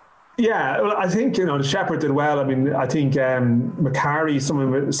 Yeah, well, I think, you know, the Shepherd did well. I mean, I think Macari, some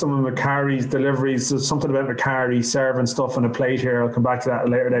of Macari's deliveries, there's something about Macari serving stuff on a plate here. I'll come back to that at a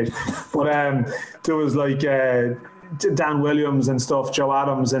later date. But there was like Dan Williams and stuff, Joe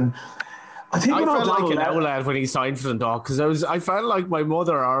Adams, and I felt like an outlet when he signed for Dundalk, because I felt like my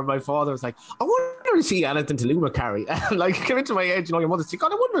mother or my father was like, I wonder if see anything to Lou Macari. Like, came into my age, you know, your mother's like,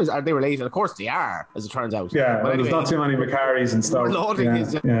 God, I wonder, are they related? Of course they are, as it turns out. Yeah, but anyway, there's not too many Macaris and stuff. Loading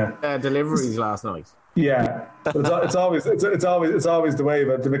his deliveries last night. Yeah, but it's always the way.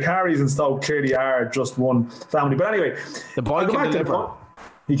 But the Macaris and Stoke clearly are just one family. But anyway, the boy can deliver.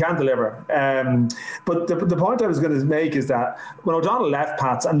 He can deliver. But the point I was going to make is that when O'Donnell left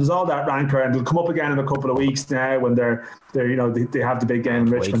Pats, and there's all that rancour, and they'll come up again in a couple of weeks now when they're you know, they have the big game in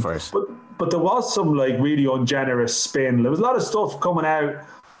Richmond. But there was some like really ungenerous spin. There was a lot of stuff coming out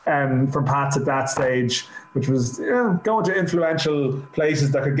from Pats at that stage, which was going to influential places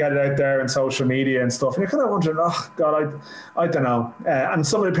that could get it out there in social media and stuff. And you're kind of wondering, oh God, I don't know. And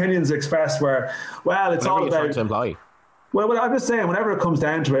some of the opinions expressed were, well, it's all about. Well, I'm just saying, whenever it comes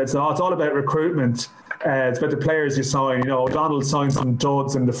down to it, it's all about recruitment. It's about the players you sign. You know, O'Donnell signed some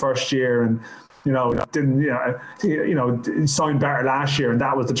duds in the first year, and didn't signed better last year, and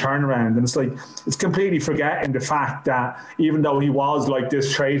that was the turnaround. And it's like, it's completely forgetting the fact that even though he was like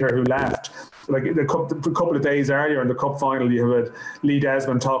this traitor who left, like a couple of days earlier in the cup final, you had Lee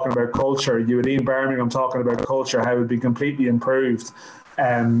Desmond talking about culture. You had Ian Birmingham talking about culture, how it would be completely improved.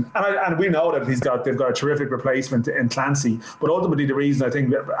 And we know that they've got a terrific replacement in Clancy, but ultimately the reason I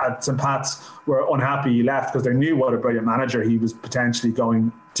think at St. Pat's were unhappy he left, because they knew what a brilliant manager he was potentially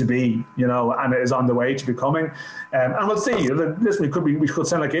going to be, you know, and is on the way to becoming. And we'll see. Listen, we could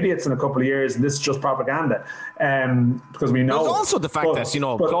sound like idiots in a couple of years, and this is just propaganda. Because we know. There's also the fact that, you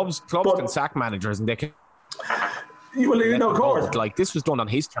know, clubs can sack managers, and they can. Well, you know, of course, like this was done on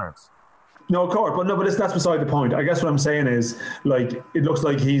his terms. No, of course, but that's beside the point. I guess what I'm saying is, like, it looks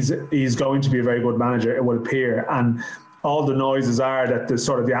like he's going to be a very good manager, it would appear, and all the noises are that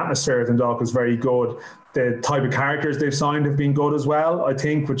the atmosphere at Dundalk is very good. The type of characters they've signed have been good as well, I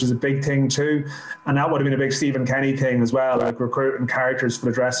think, which is a big thing too, and that would have been a big Stephen Kenny thing as well, like recruiting characters for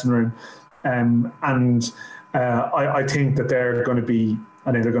the dressing room, I think that they're going to be.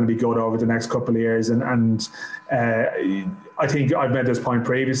 I think they're going to be good over the next couple of years, and I think I've made this point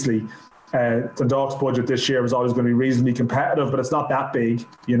previously. Dundalk's budget this year was always going to be reasonably competitive, but it's not that big,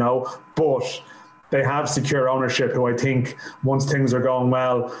 you know. But they have secure ownership who I think, once things are going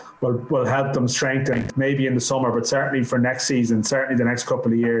well, will help them strengthen, maybe in the summer, but certainly for next season, certainly the next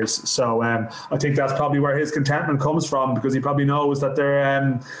couple of years. So I think that's probably where his contentment comes from, because he probably knows that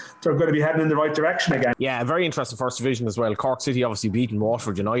they're going to be heading in the right direction again. Yeah, very interesting first division as well. Cork City obviously beating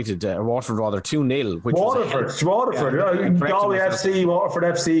Waterford United, Waterford rather 2-0. Waterford, Galway FC, Waterford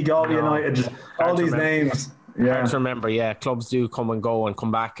FC, Galway United, all these names. Yeah, to remember, clubs do come and go and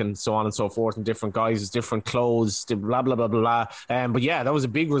come back and so on and so forth, and different guises, different clothes, blah, blah, blah, blah, blah. But yeah, that was a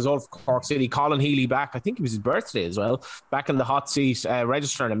big result for Cork City. Colin Healy back, I think it was his birthday as well, back in the hot seat,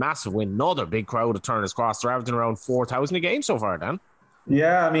 registering a massive win. Another big crowd at Turner's Cross. They're averaging around 4,000 a game so far, Dan.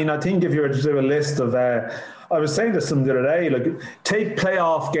 Yeah, I mean, I think if you were to do a list of, I was saying this the other day, like, take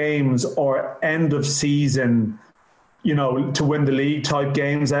playoff games or end of season, to win the league type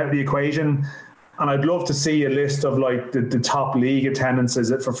games out of the equation. And I'd love to see a list of like the top league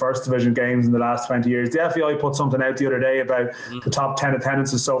attendances for first division games in the last 20 years. The FAI put something out the other day about the top 10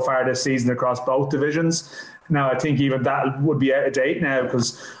 attendances so far this season across both divisions. Now, I think even that would be out of date now,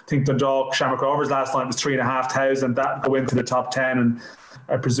 because I think Dundalk Shamrock Rovers last night was 3,500. That go into the top 10, and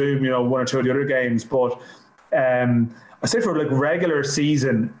I presume one or two of the other games. But I say for like regular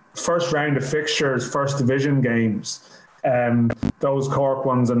season, first round of fixtures, first division games, those Cork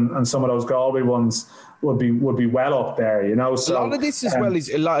ones and some of those Galway ones would be well up there, So a lot of this as well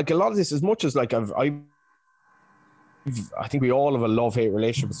is like a lot of this, as much as like I think we all have a love-hate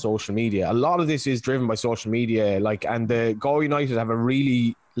relationship with social media. A lot of this is driven by social media, and the Galway United have a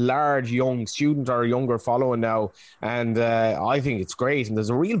really large young student or younger following now, and I think it's great, and there's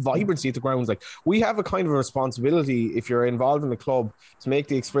a real vibrancy at the grounds. Like, we have a kind of a responsibility, if you're involved in the club, to make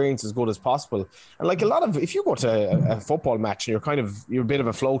the experience as good as possible. And like a lot of, if you go to a football match and you're a bit of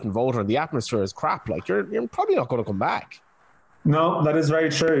a floating voter and the atmosphere is crap, like you're probably not going to come back. No, that is very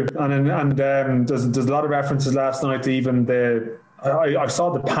true, and there's a lot of references last night to even I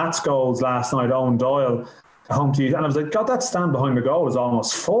saw the Pats goals last night. Owen Doyle, home to you, and I was like, God, that stand behind the goal is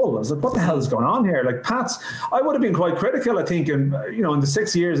almost full. I was like, what the hell is going on here? Like, Pats, I would have been quite critical, I think, in the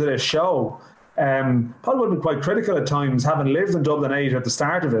 6 years of this show. Probably would have been quite critical at times, having lived in Dublin 8 at the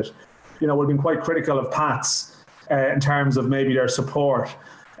start of it. Would have been quite critical of Pats in terms of maybe their support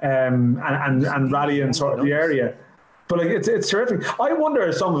and rallying sort of the area. But like, it's terrific. I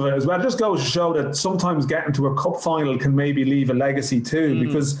wonder some of it as well. It just goes to show that sometimes getting to a cup final can maybe leave a legacy too.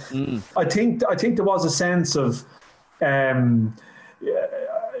 Because I think there was a sense of, the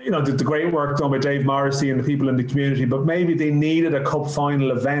great work done by Dave Morrissey and the people in the community. But maybe they needed a cup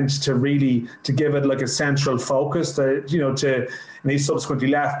final event to give it like a central focus. And he subsequently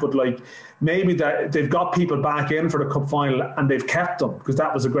left. But like, maybe that they've got people back in for the cup final and they've kept them, because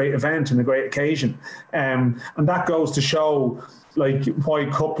that was a great event and a great occasion. And that goes to show like why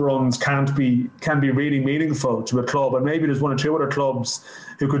cup runs can be really meaningful to a club. And maybe there's one or two other clubs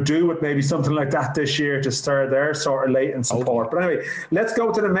who could do with maybe something like that this year to stir their sort of latent support. But anyway, let's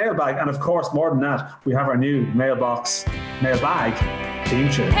go to the mailbag. And of course, more than that, we have our new mailbag theme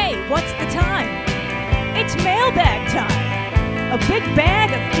tune. Hey, what's the time? It's mailbag time. A big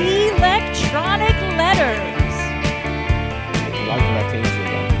bag of electronic letters. I like that theme tune,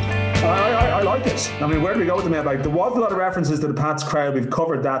 man. I like it. I mean, where do we go with the mailbag? There was a lot of references to the Pats crowd. We've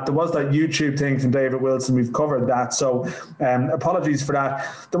covered that. There was that YouTube thing from David Wilson. We've covered that. So apologies for that.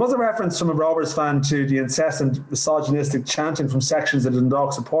 There was a reference from a Rovers fan to the incessant misogynistic chanting from sections of the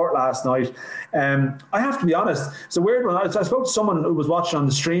Dundalk support last night. I have to be honest, it's a weird one. I spoke to someone who was watching on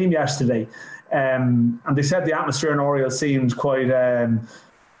the stream yesterday, and they said the atmosphere in Oriel seemed quite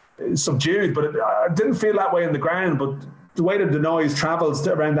subdued, but it didn't feel that way on the ground. But the way that the noise travels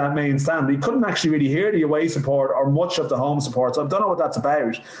around that main stand, you couldn't actually really hear the away support or much of the home support. So I don't know what that's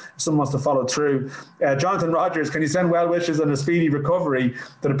about. Someone must have followed through. Jonathan Rogers, can you send well wishes and a speedy recovery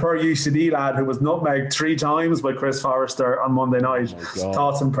to the poor UCD lad who was nutmegged 3 times by Chris Forrester on Monday night? Oh,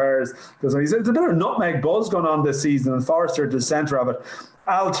 thoughts and prayers. Because there's a bit of nutmeg buzz going on this season, and Forrester at the centre of it.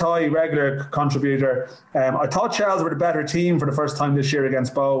 Al Toy, regular contributor. I thought Charles were the better team for the first time this year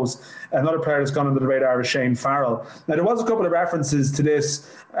against Bows. Another player that's gone under the radar is Shane Farrell. Now, there was a couple of references to this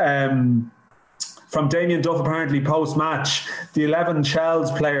from Damien Duff, apparently post-match. The 11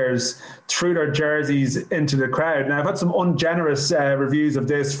 Charles players threw their jerseys into the crowd. Now, I've had some ungenerous reviews of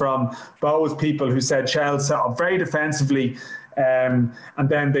this from Bows people who said Charles set up very defensively, and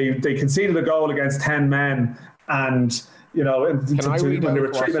then they conceded a goal against 10 men, and when they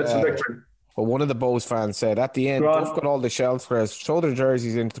were 3 minutes of victory. Well, one of the Bows fans said at the end, Duff got all the Shells players, throw their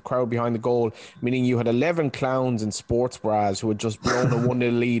jerseys into the crowd behind the goal, meaning you had 11 clowns in sports bras who had just blown a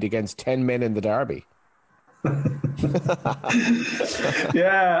 1-0 lead against 10 men in the derby.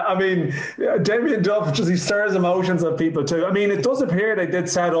 Yeah, I mean, Damien Duff, he stirs emotions of people too. I mean, it does appear they did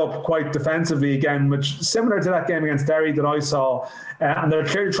set up quite defensively again, which similar to that game against Derry that I saw, and they're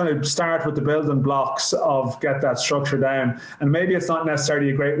clearly trying to start with the building blocks of get that structure down. And maybe it's not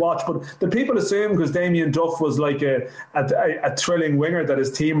necessarily a great watch, but the people assume because Damien Duff was like a thrilling winger that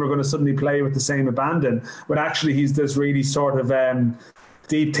his team were going to suddenly play with the same abandon, when actually he's this really sort of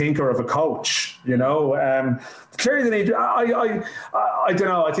deep thinker of a coach, you know. Clearly they need, I don't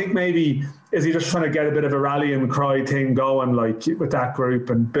know, I think maybe is he just trying to get a bit of a rallying cry thing going, like with that group,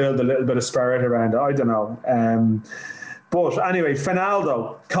 and build a little bit of spirit around it. I don't know. But anyway,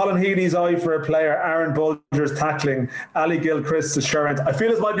 Finaldo, Colin Healy's eye for a player, Aaron Bulger's tackling, Ali Gilchrist's assurance. I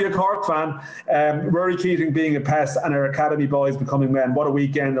feel this might be a Cork fan. Rory Keating being a pest, and our academy boys becoming men. What a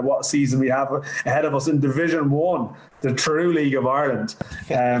weekend and what a season we have ahead of us in Division 1, the true League of Ireland.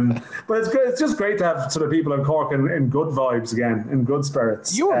 But it's good. It's just great to have sort of people in Cork in good vibes again, in good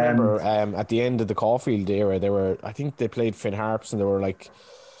spirits. You remember at the end of the Caulfield era, I think they played Finn Harps and there were like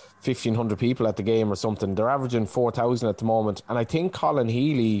 1,500 people at the game or something. They're averaging 4,000 at the moment. And I think Colin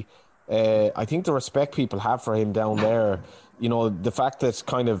Healy, I think the respect people have for him down there, you know, the fact that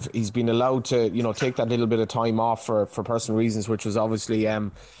kind of he's been allowed to, you know, take that little bit of time off for personal reasons, which was obviously, and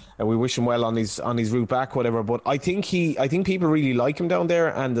we wish him well on his route back, whatever. But I think people really like him down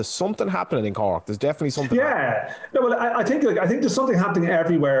there, and there's something happening in Cork. There's definitely something. Yeah, happening. No, well, I think there's something happening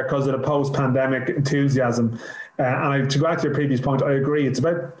everywhere because of the post-pandemic enthusiasm. And to go back to your previous point, I agree. It's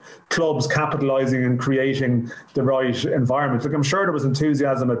about clubs capitalising and creating the right environment. Like, I'm sure there was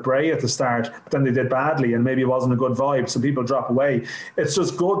enthusiasm at Bray at the start, but then they did badly and maybe it wasn't a good vibe, so people drop away. It's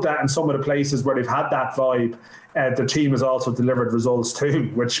just good that in some of the places where they've had that vibe, the team has also delivered results too,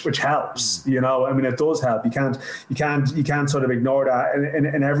 which helps. You know, I mean, it does help. You can't sort of ignore that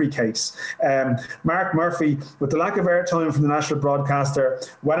in every case. Mark Murphy, with the lack of airtime from the national broadcaster,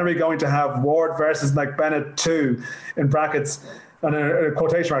 when are we going to have Ward versus McBennett 2 in brackets and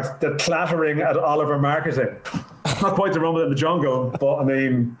quotation marks, the clattering at Oliver Marketing? Not quite the Rumble in the Jungle, but I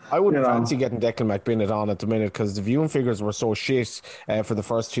mean, I wouldn't fancy getting Declan McBennett on at the minute because the viewing figures were so shit for the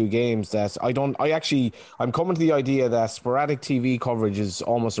first two games that I'm coming to the idea that sporadic TV coverage is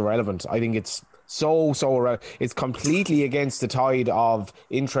almost irrelevant. I think it's so it's completely against the tide of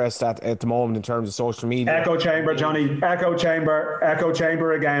interest at the moment in terms of social media. Echo chamber, Johnny. Echo chamber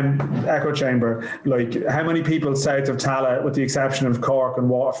again. Echo chamber. Like, how many people south of Tala, with the exception of Cork and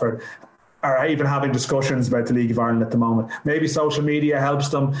Waterford, are even having discussions about the League of Ireland at the moment? Maybe social media helps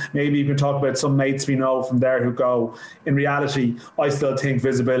them. Maybe you can talk about some mates we know from there who go. In reality, I still think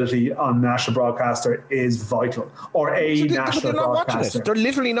visibility on national broadcaster is vital, or national broadcaster. They're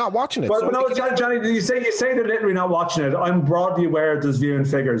literally not watching it. Well, no, Johnny, you say they're literally not watching it. I'm broadly aware of those viewing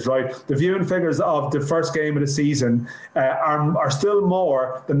figures, right? The viewing figures of the first game of the season are still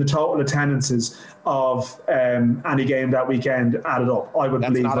more than the total attendances of any game that weekend added up. I would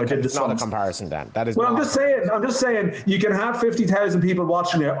believe. It's not a comparison, Dan. That is. Well, I'm just saying you can have 50,000 people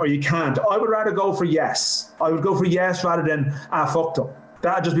watching it, or you can't. I would rather go for yes. I would go for yes rather than fuck them.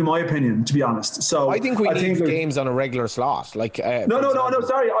 That'd just be my opinion, to be honest. So I think we need games on a regular slot. Like no.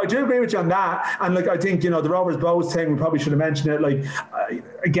 Sorry, I do agree with you on that. And like, I think, you know, the Rovers Bows thing, we probably should have mentioned it. Like,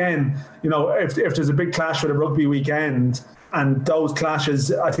 again, you know, if there's a big clash with a rugby weekend, and those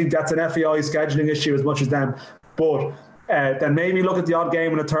clashes, I think that's an FAI scheduling issue as much as them. But then maybe look at the odd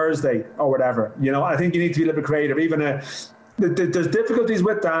game on a Thursday or whatever. You know, I think you need to be a little bit creative. There's difficulties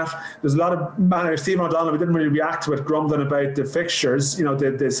with that. There's a lot of managers. Stephen O'Donnell, we didn't really react to it, grumbling about the fixtures, you know,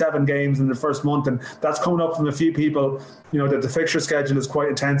 the 7 games in the first month, and that's coming up from a few people, you know, that the fixture schedule is quite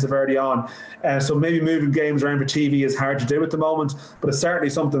intensive early on. So maybe moving games around for TV is hard to do at the moment, but it's certainly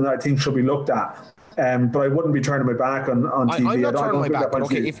something that I think should be looked at. But I wouldn't be turning my back on TV. I'm not turning my back, but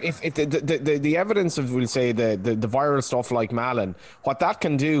okay, if the evidence of, we'll say, the viral stuff like Malin, what that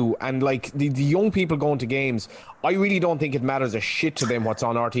can do, and like the young people going to games, I really don't think it matters a shit to them what's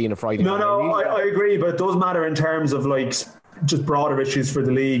on RT on a Friday night. No, I agree, but it does matter in terms of like just broader issues for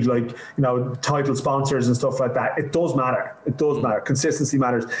the league, like, you know, title sponsors and stuff like that. It does matter. Consistency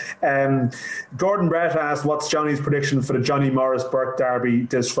matters. Gordon Brett asked, what's Johnny's prediction for the Johnny Morris Burke derby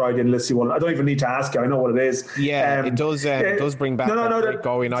this Friday in Lissie 1? I don't even need to ask you. I know what it is. Yeah, it does bring back that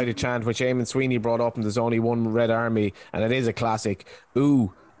Go United chant, which Eamon Sweeney brought up, and there's only one Red Army, and it is a classic.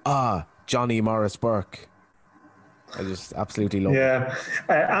 Ooh, Johnny Morris Burke. I just absolutely love it.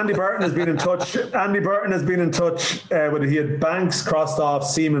 Andy Burton has been in touch. He had Banks crossed off,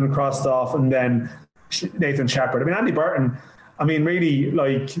 Seaman crossed off, and then Nathan Shepherd. I mean, Andy Burton, really,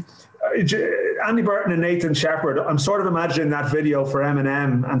 like, Andy Burton and Nathan Shepherd, I'm sort of imagining that video for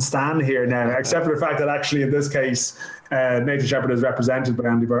Eminem and Stan here now, except for the fact that actually in this case, Nathan Shepherd is represented by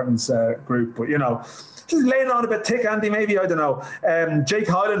Andy Burton's group. But, just laying on a bit thick, Andy, maybe, I don't know. Jake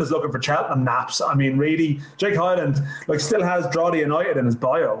Hyland is looking for Cheltenham naps. I mean, really, Jake Hyland still has Drogheda United in his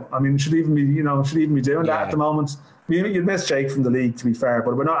bio. I mean, should even be doing that at the moment. You'd miss Jake from the league, to be fair,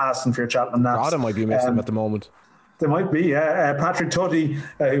 but we're not asking for your Cheltenham naps. Drogheda might be missing him at the moment. There might be, yeah. Patrick Tutty,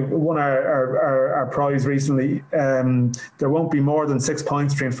 who won our prize recently. There won't be more than 6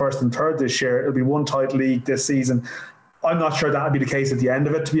 points between first and third this year. It'll be one title league this season. I'm not sure that would be the case at the end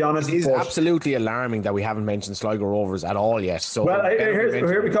of it, to be honest. It is absolutely alarming that we haven't mentioned Sligo Rovers at all yet. So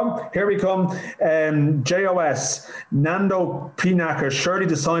here we come. JOS, Nando Pinacker, surely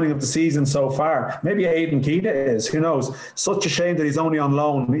the signing of the season so far. Maybe Aidan Keita is. Who knows? Such a shame that he's only on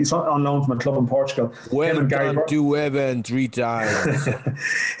loan. He's on loan from a club in Portugal. Well done to Evan 3 times.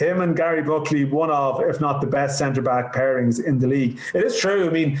 Him and Gary Buckley, one of, if not the best centre-back pairings in the league. It is true. I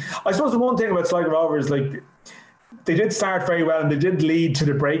mean, I suppose the one thing about Sligo Rovers, they did start very well and they did lead to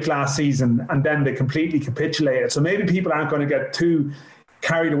the break last season, and then they completely capitulated. So maybe people aren't going to get too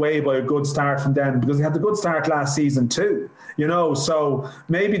carried away by a good start from them, because they had the good start last season too, so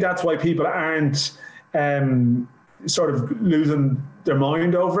maybe that's why people aren't sort of losing their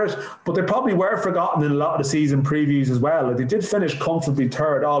mind over it. But they probably were forgotten in a lot of the season previews as well. They did finish comfortably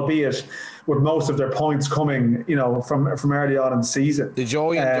third, albeit with most of their points coming, from early on in the season. The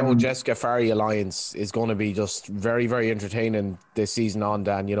Joey and Jessica Farry alliance is going to be just very, very entertaining this season on,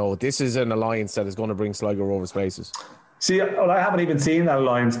 Dan. This is an alliance that is going to bring Sligo Rovers places. See, I haven't even seen that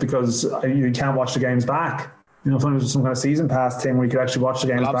alliance because you can't watch the games back. If there was some kind of season pass thing where you could actually watch the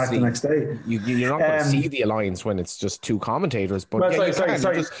games back the next day. You're not going to see the alliance when it's just two commentators, but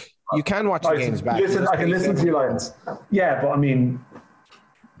you can watch the games back. I can listen to the alliance. Yeah, but I mean,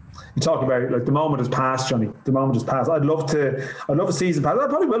 you talk about the moment has passed, Johnny. The moment has passed. I'd love a season pass. I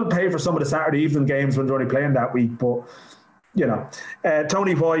probably will pay for some of the Saturday evening games when they're only playing that week, but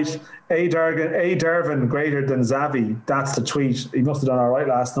Tony White, A Dervin greater than Xavi. That's the tweet. He must have done all right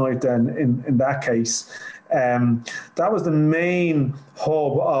last night then in that case. That was the main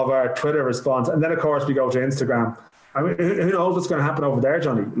hub of our Twitter response. And then of course we go to Instagram. I mean, who knows what's going to happen over there,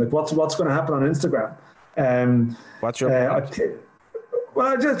 Johnny? What's going to happen on Instagram? What's your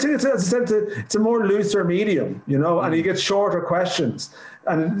well, it's a more looser medium, and you get shorter questions.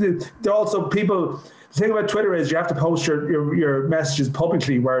 And also people... The thing about Twitter is you have to post your messages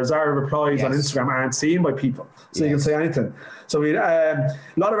publicly, whereas our replies on Instagram aren't seen by people, so you can say anything. So we a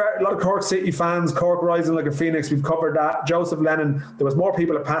lot of Cork City fans, Cork rising like a phoenix. We've covered that. Joseph Lennon. There was more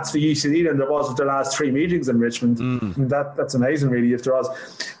people at Pats for UCD than there was at their last 3 meetings in Richmond. And that's amazing, really. If there was,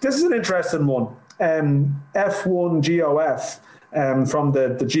 this is an interesting one. F1GOF. From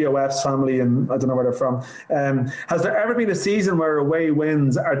the GOF's family, and I don't know where they're from. Has there ever been a season where away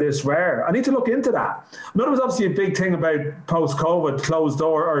wins are this rare? I need to look into that. I know there was obviously a big thing about post-COVID closed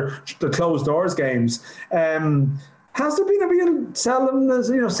doors games. Has there been a real seldom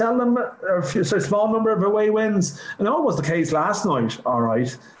or a small number of away wins? I know it was the case last night. All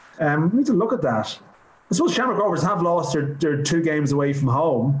right, we need to look at that. I suppose Shamrock Rovers have lost their 2 games away from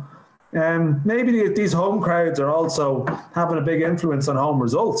home. Maybe these home crowds are also having a big influence on home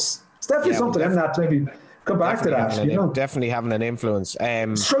results. It's definitely something in that. Maybe come back to that. Definitely having an influence.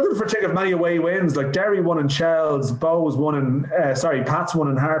 Struggling for think of many away wins, like Derry won in Shells, Pats won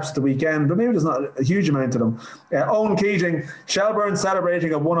in Harps the weekend, but maybe there's not a huge amount of them. Owen Keating, Shelburne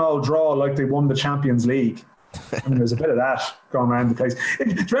celebrating a 1-1 draw like they won the Champions League. I mean, there's a bit of that going around the place. Do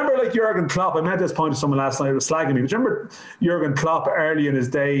you remember Jurgen Klopp? I made this point to someone last night who was slagging me. But do you remember Jurgen Klopp early in his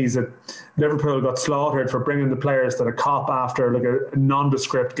days at Liverpool got slaughtered for bringing the players to the cop after a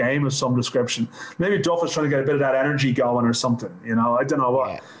nondescript game of some description? Maybe Duff was trying to get a bit of that energy going or something. I don't know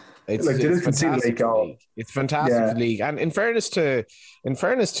what. Yeah. It's fantastic league. It's fantastic league, and in fairness to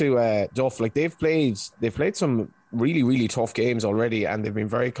Duff, they've played some really, really tough games already, and they've been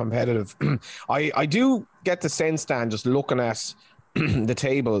very competitive. I do get the sense, Dan, just looking at the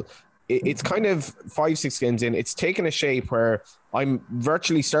table, it's kind of 5-6 games in. It's taken a shape where I'm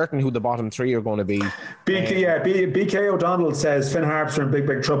virtually certain who the bottom 3 are going to be. BK O'Donnell says Finn Harps are in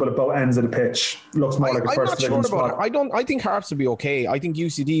big trouble at both ends of the pitch. Looks more like a first division spot. I think Harps will be okay. I think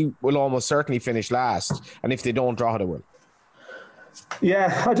UCD will almost certainly finish last, and if they don't, Drogheda will.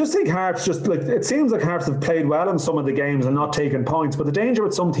 Yeah, I just think Harps it seems like Harps have played well in some of the games and not taken points. But the danger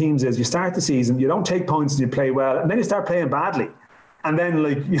with some teams is you start the season, you don't take points and you play well, and then you start playing badly. And then,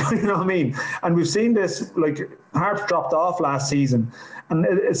 you know what I mean? And we've seen this, Harps dropped off last season. And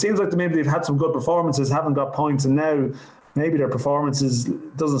it seems like maybe they've had some good performances, haven't got points. And now maybe their performances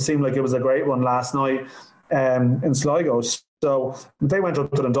doesn't seem like it was a great one last night in Sligo. So they went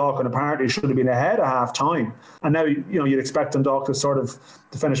up to Dundalk and apparently should have been ahead at half time. And now, you'd expect Dundalk to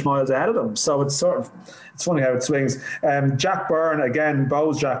finish miles ahead of them. So it's funny how it swings. Jack Byrne, again,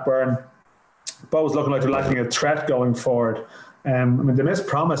 Bo's Jack Byrne. Bo's looking like they're lacking a threat going forward. They missed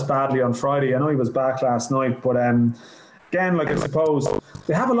Promise badly on Friday. I know he was back last night, but again, I suppose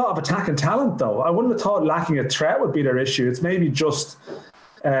they have a lot of attacking talent, though. I wouldn't have thought lacking a threat would be their issue. It's maybe just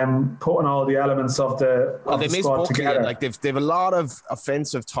putting all the elements of the squad together. They've a lot of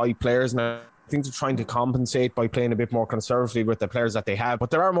offensive type players now. I think they're trying to compensate by playing a bit more conservatively with the players that they have.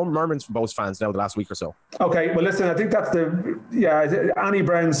 But there are murmurs from both fans now the last week or so. Okay, well, listen, I think that's Annie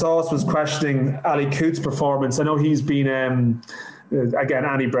Brown Sauce was questioning Ali Coote's performance. I know he's been... again,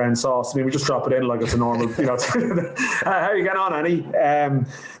 Annie Brown Sauce. We just drop it in like it's a normal, how are you getting on, Annie?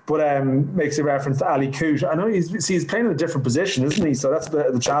 But makes a reference to Ali Coote. I know he's playing in a different position, isn't he? So that's a bit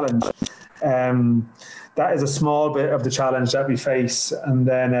of the challenge. That is a small bit of the challenge that we face. And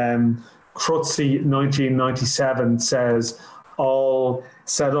then Crutzy 1997 says, all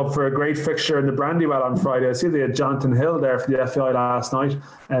set up for a great fixture in the Brandywell on Friday. I see they had Jonathan Hill there for the FAI last night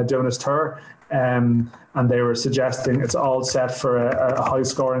doing his tour. And they were suggesting it's all set for a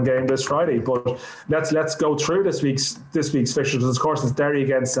high-scoring game this Friday. But let's go through this week's fixtures. Of course, it's Derry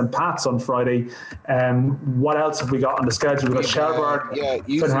against St. Pat's on Friday. What else have we got on the schedule? We've got Shelbourne,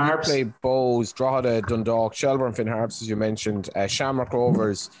 Finn Harps. Play Bows, Drogheda, Dundalk, Shelbourne, Finn Harps, as you mentioned, Shamrock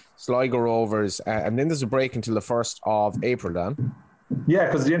Rovers, Sligo Rovers, and then there's a break until the 1st of April, Dan. Yeah,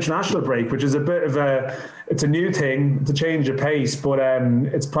 because the international break, which is a bit of it's a new thing to change of pace, but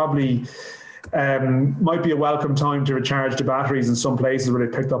it's probably... might be a welcome time to recharge the batteries in some places where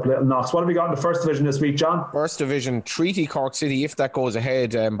they picked up little knocks. What have we got in the First Division this week, John? First Division, Treaty Cork City, if that goes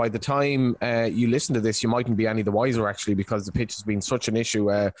ahead. By the time you listen to this, you mightn't be any the wiser, actually, because the pitch has been such an issue.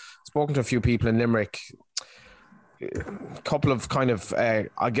 Spoken to a few people in Limerick. A couple of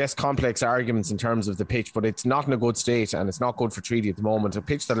complex arguments in terms of the pitch, but it's not in a good state and it's not good for Treaty at the moment. A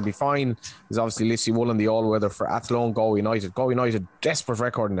pitch that'll be fine is obviously Lissy Woollen, the all-weather for Athlone Go United. Go United, desperate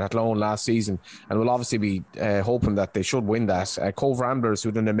record in Athlone last season, and will obviously be hoping that they should win that. Cove Ramblers, who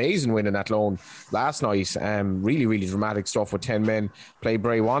had an amazing win in Athlone last night, really, really dramatic stuff with 10 men, play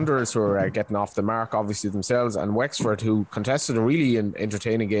Bray Wanderers, who are getting off the mark, obviously themselves, and Wexford, who contested a really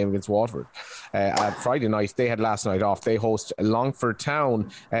entertaining game against Waterford at Friday night. They had last night off. They host Longford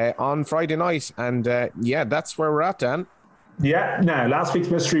Town on Friday night, and that's where we're at, Dan. Now last week's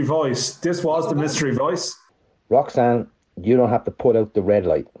mystery voice. This was the mystery voice. Roxanne, you don't have to put out the red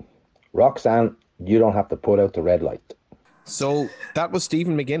light. Roxanne, you don't have to put out the red light. So that was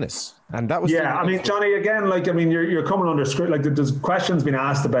Stephen McGuinness, and that was Johnny, again, you're coming under script. There's questions being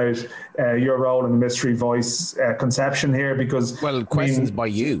asked about your role in the mystery voice conception here, because questions by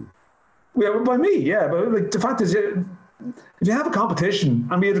you. Yeah, by me, yeah. But the fact is, if you have a competition,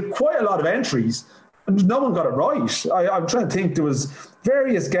 and we had quite a lot of entries, and no one got it right. I'm trying to think. There was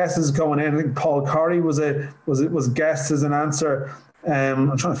various guesses going in. I think Paul Corrie was guessed as an answer.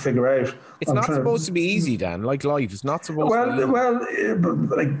 I'm trying to figure out. It's not supposed to be easy, Dan. Like life, it's not supposed to be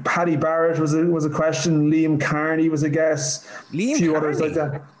easy. Like Paddy Barrett was a question. Liam Carney was a guess. A few others like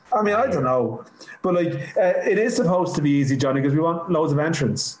that. I mean, I don't know, but it is supposed to be easy, Johnny, because we want loads of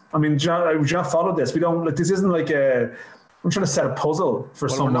entrants. I mean, do you not follow this? We don't this isn't like I'm trying to set a puzzle for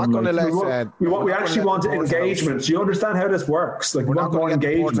someone. We're not going to we actually want engagement. Do you understand how this works? We're not going to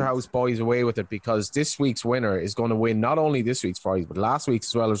get the Porterhouse boys away with it, because this week's winner is going to win not only this week's prize, but last week's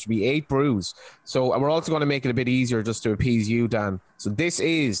as well, which will be 8 brews. So we're also going to make it a bit easier just to appease you, Dan. So this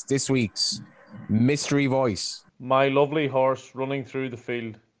is this week's mystery voice. My lovely horse running through the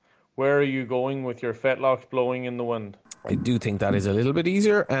field. Where are you going with your fetlocks blowing in the wind? I do think that is a little bit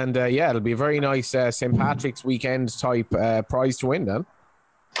easier. And it'll be a very nice St. Patrick's weekend type prize to win, then.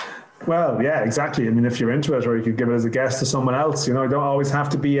 Well, yeah, exactly. I mean, if you're into it, or you could give it as a guest to someone else. You don't always have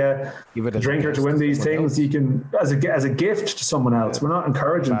to be a drinker to win these things. You can as a gift to someone else. Yeah. We're not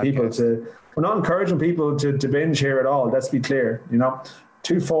encouraging people to binge here at all. Let's be clear.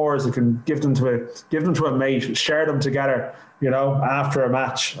 2 4s, you can give them to a mate, share them together. After a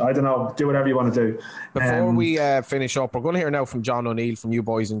match. I don't know. Do whatever you want to do. Before we finish up, we're going to hear now from John O'Neill from You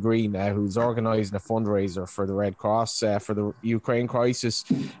Boys in Green, who's organising a fundraiser for the Red Cross for the Ukraine crisis.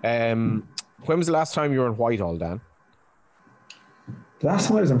 When was the last time you were in Whitehall, Dan? The last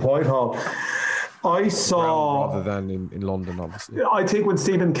time I was in Whitehall, I saw... Rather than in London, obviously. I think when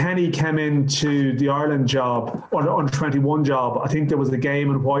Stephen Kenny came into the Ireland job, or the under-21 job, I think there was a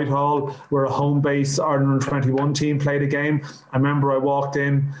game in Whitehall where a home-base Ireland under-21 team played a game. I remember I walked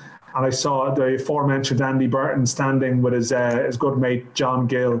in and I saw the aforementioned Andy Burton standing with his good mate John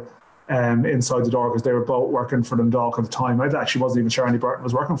Gill inside the door, because they were both working for Dundalk at the time. I actually wasn't even sure Andy Burton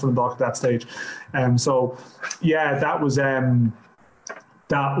was working for Dundalk at that stage. So yeah, that was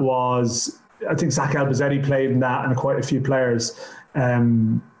I think Zach Albazzetti played in that, and quite a few players.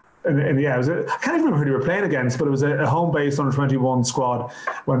 And yeah, I can't even remember who they were playing against, but it was a home-based under-21 squad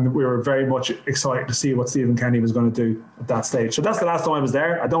when we were very much excited to see what Stephen Kenny was going to do at that stage. So that's the last time I was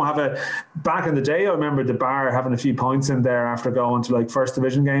there. I don't have back in the day, I remember the bar having a few points in there after going to like first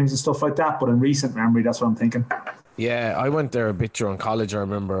division games and stuff like that, but in recent memory, that's what I'm thinking. Yeah, I went there a bit during college, I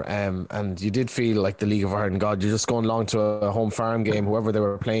remember, and you did feel like the League of Ireland God. You're just going along to a home farm game, whoever they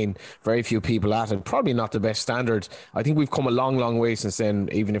were playing, very few people at it. Probably not the best standard. I think we've come a long, long way since then,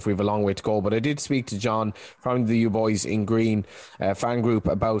 even if we have a long way to go. But I did speak to John from the U Boys in Green fan group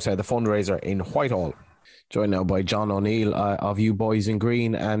about the fundraiser in Whitehall. Joined now by John O'Neill of U Boys in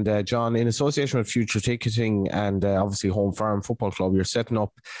Green. And John, in association with Future Ticketing and obviously Home Farm Football Club, you're setting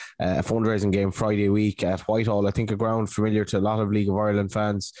up a fundraising game Friday week at Whitehall. I think a ground familiar to a lot of League of Ireland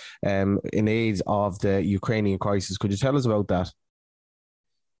fans in aid of the Ukrainian crisis. Could you tell us about that?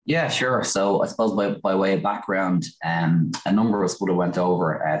 Yeah, sure. So I suppose by way of background, a number of us would have went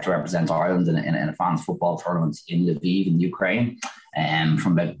over to represent Ireland in a fans football tournament in Lviv in Ukraine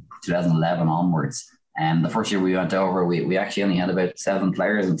from about 2011 onwards. The first year we went over, we actually only had about 7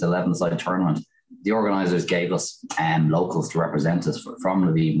 players into the 11-side tournament. The organisers gave us locals to represent us from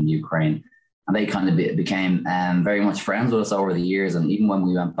Lviv in Ukraine, and they kind of became very much friends with us over the years. And even when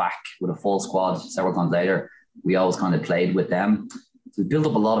we went back with a full squad several times later, we always kind of played with them. So we built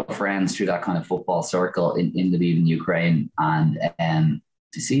up a lot of friends through that kind of football circle in Lviv in Ukraine, and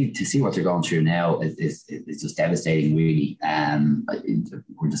to see what they're going through now is just devastating, really.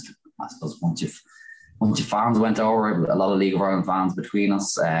 We're just, I suppose, bunch of fans went over, a lot of League of Ireland fans between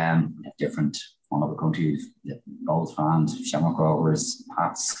us, different from other countries, Bows fans, Shamrock Rovers,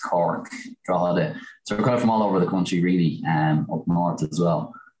 Pats, Cork, Drogheda. So we're kind of from all over the country, really, up north as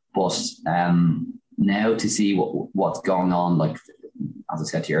well. But now to see what's going on, like, as I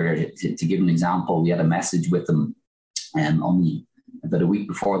said to you earlier, to give an example, we had a message with them only about a week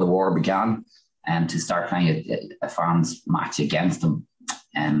before the war began, to start playing a fans match against them.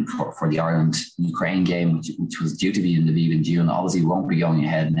 For the Ireland-Ukraine game, which was due to be in Lviv in June. Obviously won't be going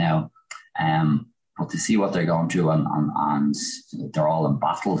ahead now. But to see what they're going through, and they're all in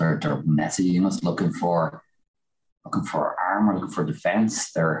battle. They're messaging us, looking for armour, looking for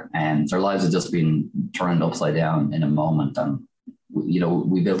defence. Their lives have just been turned upside down in a moment. And we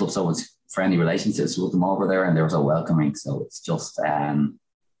built up so much friendly relationships with them over there, and they were so welcoming. So it's just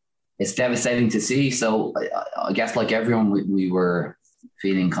it's devastating to see. So I guess, like everyone, we were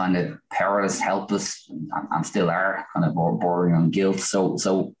feeling kind of powerless, helpless, and still are kind of bordering on guilt.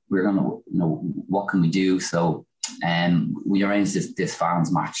 So we're gonna, what can we do? So we arranged this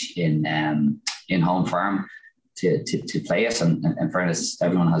fans match in Home Farm to play it. And in fairness,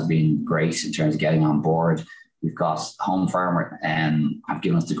 everyone has been great in terms of getting on board. We've got Home Farm have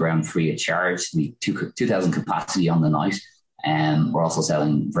given us the ground free of charge. We 2,000 capacity on the night, and we're also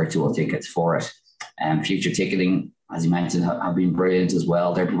selling virtual tickets for it. Future Ticketing, as you mentioned, have been brilliant as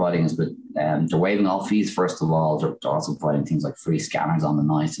well. They're providing us with, they're waiving all fees, first of all. They're also providing things like free scanners on the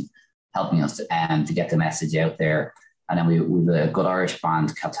night and helping us to get the message out there. And then we've a good Irish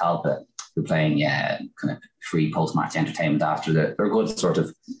band, Catalpa, who are playing kind of free post-match entertainment after. They're a good sort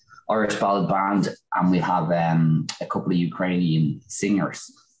of Irish ballad band. And we have a couple of Ukrainian singers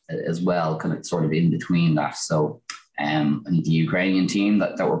as well, kind of sort of in between that. So I think the Ukrainian team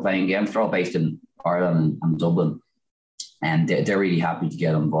that we're playing against, they're all based in Ireland and Dublin. And they're really happy to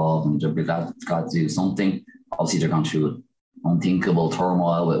get involved, and they're glad to do something. Obviously, they're going through unthinkable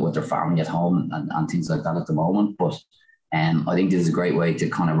turmoil with their family at home and things like that at the moment. But I think this is a great way to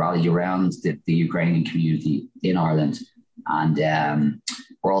kind of rally around the Ukrainian community in Ireland. And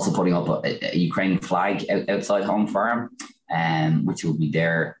we're also putting up a Ukrainian flag outside Home Farm, which will be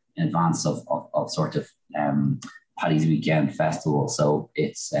there in advance of sort of Paddy's Weekend festival. So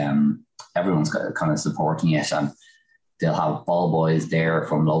it's everyone's kind of supporting it, and they'll have ball boys there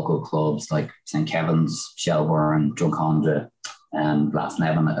from local clubs like St. Kevin's, Shelbourne, Drumcondra, and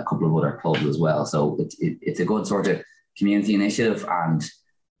Glasnevin, a couple of other clubs as well. So it's a good sort of community initiative. And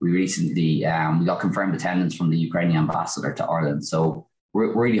we recently we got confirmed attendance from the Ukrainian ambassador to Ireland. So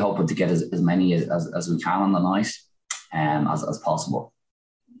we're really hoping to get as many as we can on the night as possible.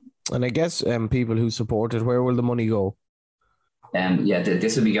 And I guess people who support it, where will the money go?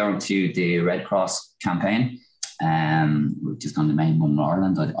 This will be going to the Red Cross campaign, which is kind of the main one in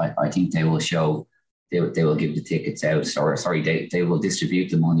Ireland. I think they will give the tickets out, they will distribute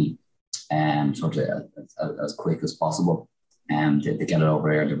the money sort of as quick as possible. To get it over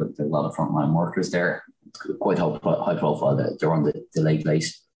there. There were a lot of frontline workers there. It's quite high profile. They're on the late,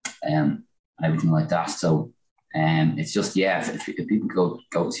 and everything like that. So it's just, if people go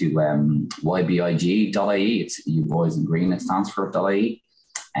to ybig.ie, it's you boys in green, it stands for .ie,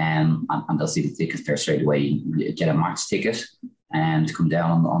 and they'll see the tickets there straight away. You get a match ticket and to come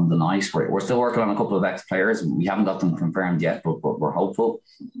down on the night. We're still working on a couple of ex-players. We haven't got them confirmed yet, but we're hopeful.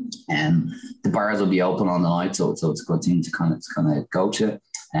 The bars will be open on the night, so it's a good thing to kind of go to.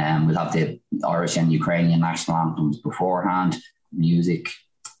 We'll have the Irish and Ukrainian national anthems beforehand, music,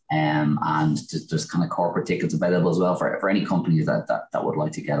 and there's kind of corporate tickets available as well for any companies that would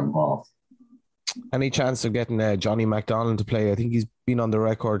like to get involved. Any chance of getting Johnny McDonald to play? I think he's been on the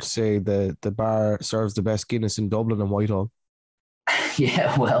record to say the bar serves the best Guinness in Dublin and Whitehall.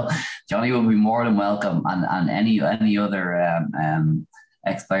 Yeah, well, Johnny will be more than welcome, and any other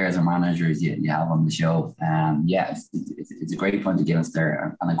ex-players or managers you have on the show. It's a great point to get us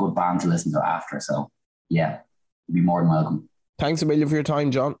there, and a good band to listen to after. So, yeah, you'll be more than welcome. Thanks a million for your time,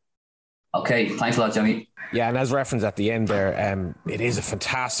 John. Okay, thanks a lot, Johnny. Yeah, and as referenced at the end there, it is a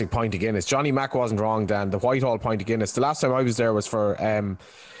fantastic pint of Guinness. Johnny Mack wasn't wrong, Dan. The Whitehall pint of Guinness. The last time I was there was for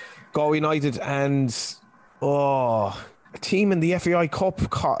Galway United and a team in the FAI Cup,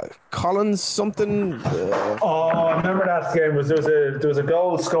 Collins something. I remember that game. There was a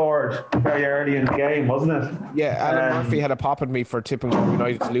goal scored very early in the game, wasn't it? Yeah, Alan Murphy had a pop at me for tipping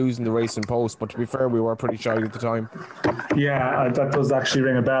United to lose in the Racing Post, but to be fair, we were pretty shy at the time. Yeah, that does actually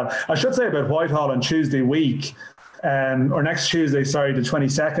ring a bell. I should say about Whitehall on Tuesday week, or next Tuesday, sorry, the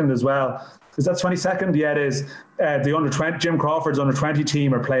 22nd as well. Is that 22nd? Yeah, it is. The under-20, Jim Crawford's under-20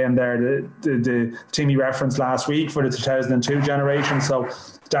 team are playing there. The team he referenced last week for the 2002 generation. So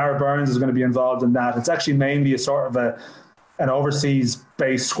Dara Burns is going to be involved in that. It's actually mainly a sort of an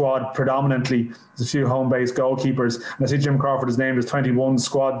overseas-based squad predominantly. There's a few home-based goalkeepers. And I see Jim Crawford is named as 21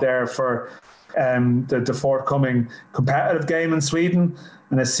 squad there for the forthcoming competitive game in Sweden.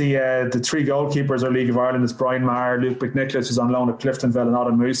 And I see the three goalkeepers are League of Ireland. It's Brian Maher, Luke McNicholas, who's on loan at Cliftonville, and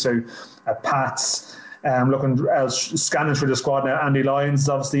Adam Musu at Pats. Scanning through the squad now, Andy Lyons is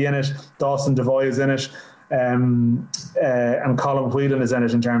obviously in it, Dawson Devoy is in it, and Colin Whelan is in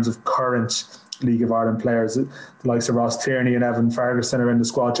it in terms of current League of Ireland players. The likes of Ross Tierney and Evan Ferguson are in the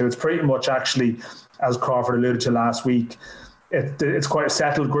squad too. It's pretty much actually, as Crawford alluded to last week, it's quite a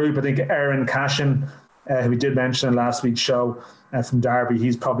settled group. I think Aaron Cashin, who we did mention in last week's show, from Derby,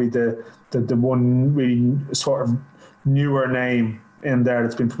 he's probably the one really sort of newer name in there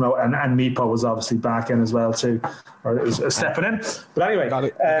that's been promoted, and Meepo was obviously back in as well too, or is stepping in. But anyway,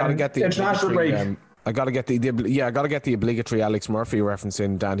 gotta get the international break. I got to get the obligatory Alex Murphy reference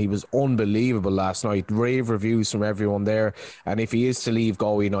in, Dan. He was unbelievable last night. Rave reviews from everyone there. And if he is to leave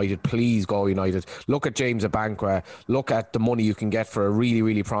Galway United, please Galway United. Look at James Abankwah. Look at the money you can get for a really,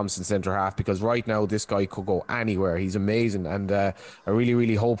 really promising centre half, because right now this guy could go anywhere. He's amazing, and I really,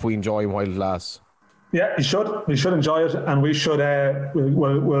 really hope we enjoy him while it lasts. Yeah, you should. We should enjoy it, and we should.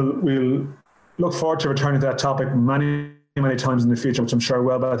 We'll look forward to returning to that topic many times in the future, which I'm sure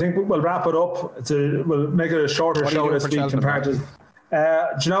will. But I think we'll wrap it up. We'll make it a shorter show this week compared to. Do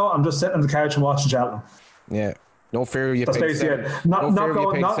you know? I'm just sitting on the couch and watching Cheltenham. Yeah. No fear you paid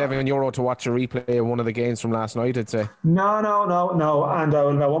 €7 to watch a replay of one of the games from last night, I'd say. No. And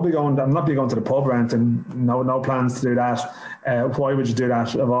I won't be going. I'm not be going to the pub or anything. No plans to do that. Why would you do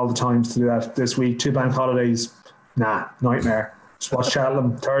that? Of all the times to do that this week, 2 bank holidays. Nah, nightmare. Just watch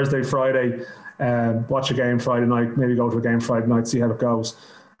Cheltenham Thursday, Friday. Watch a game Friday night. Maybe go to a game Friday night. See how it goes.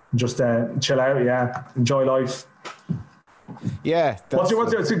 And just chill out. Yeah, enjoy life. Yeah. What's your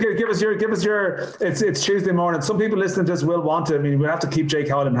give us your it's Tuesday morning. Some people listening to this will want to. I mean, we have to keep Jake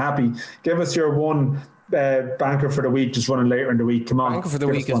Howland happy. Give us your one banker for the week, just running later in the week. Come on. Banker for the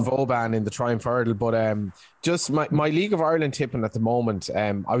week is Vauban in the Triumph Hurdle, but just my League of Ireland tipping at the moment.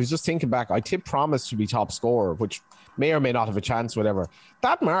 I was just thinking back. I tipped Promise to be top scorer, which may or may not have a chance. Whatever.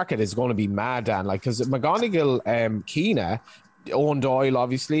 That market is going to be mad, Dan. Like, because McGonigal, Keena, Owen Doyle,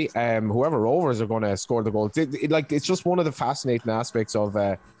 obviously, whoever Rovers are going to score the goals. It's just one of the fascinating aspects of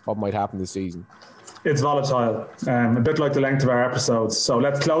what might happen this season. It's volatile, a bit like the length of our episodes. So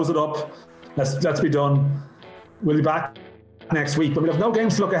let's close it up. Let's be done. We'll be back next week, but we'll have no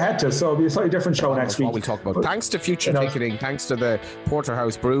games to look ahead to, so it'll be a slightly different show next week. What we'll talk about. Thanks to Future Ticketing, thanks to the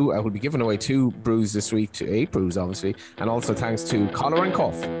Porterhouse Brew. We'll be giving away 2 brews this week, 8 brews obviously, and also thanks to Collar and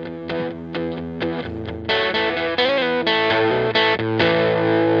Cuff.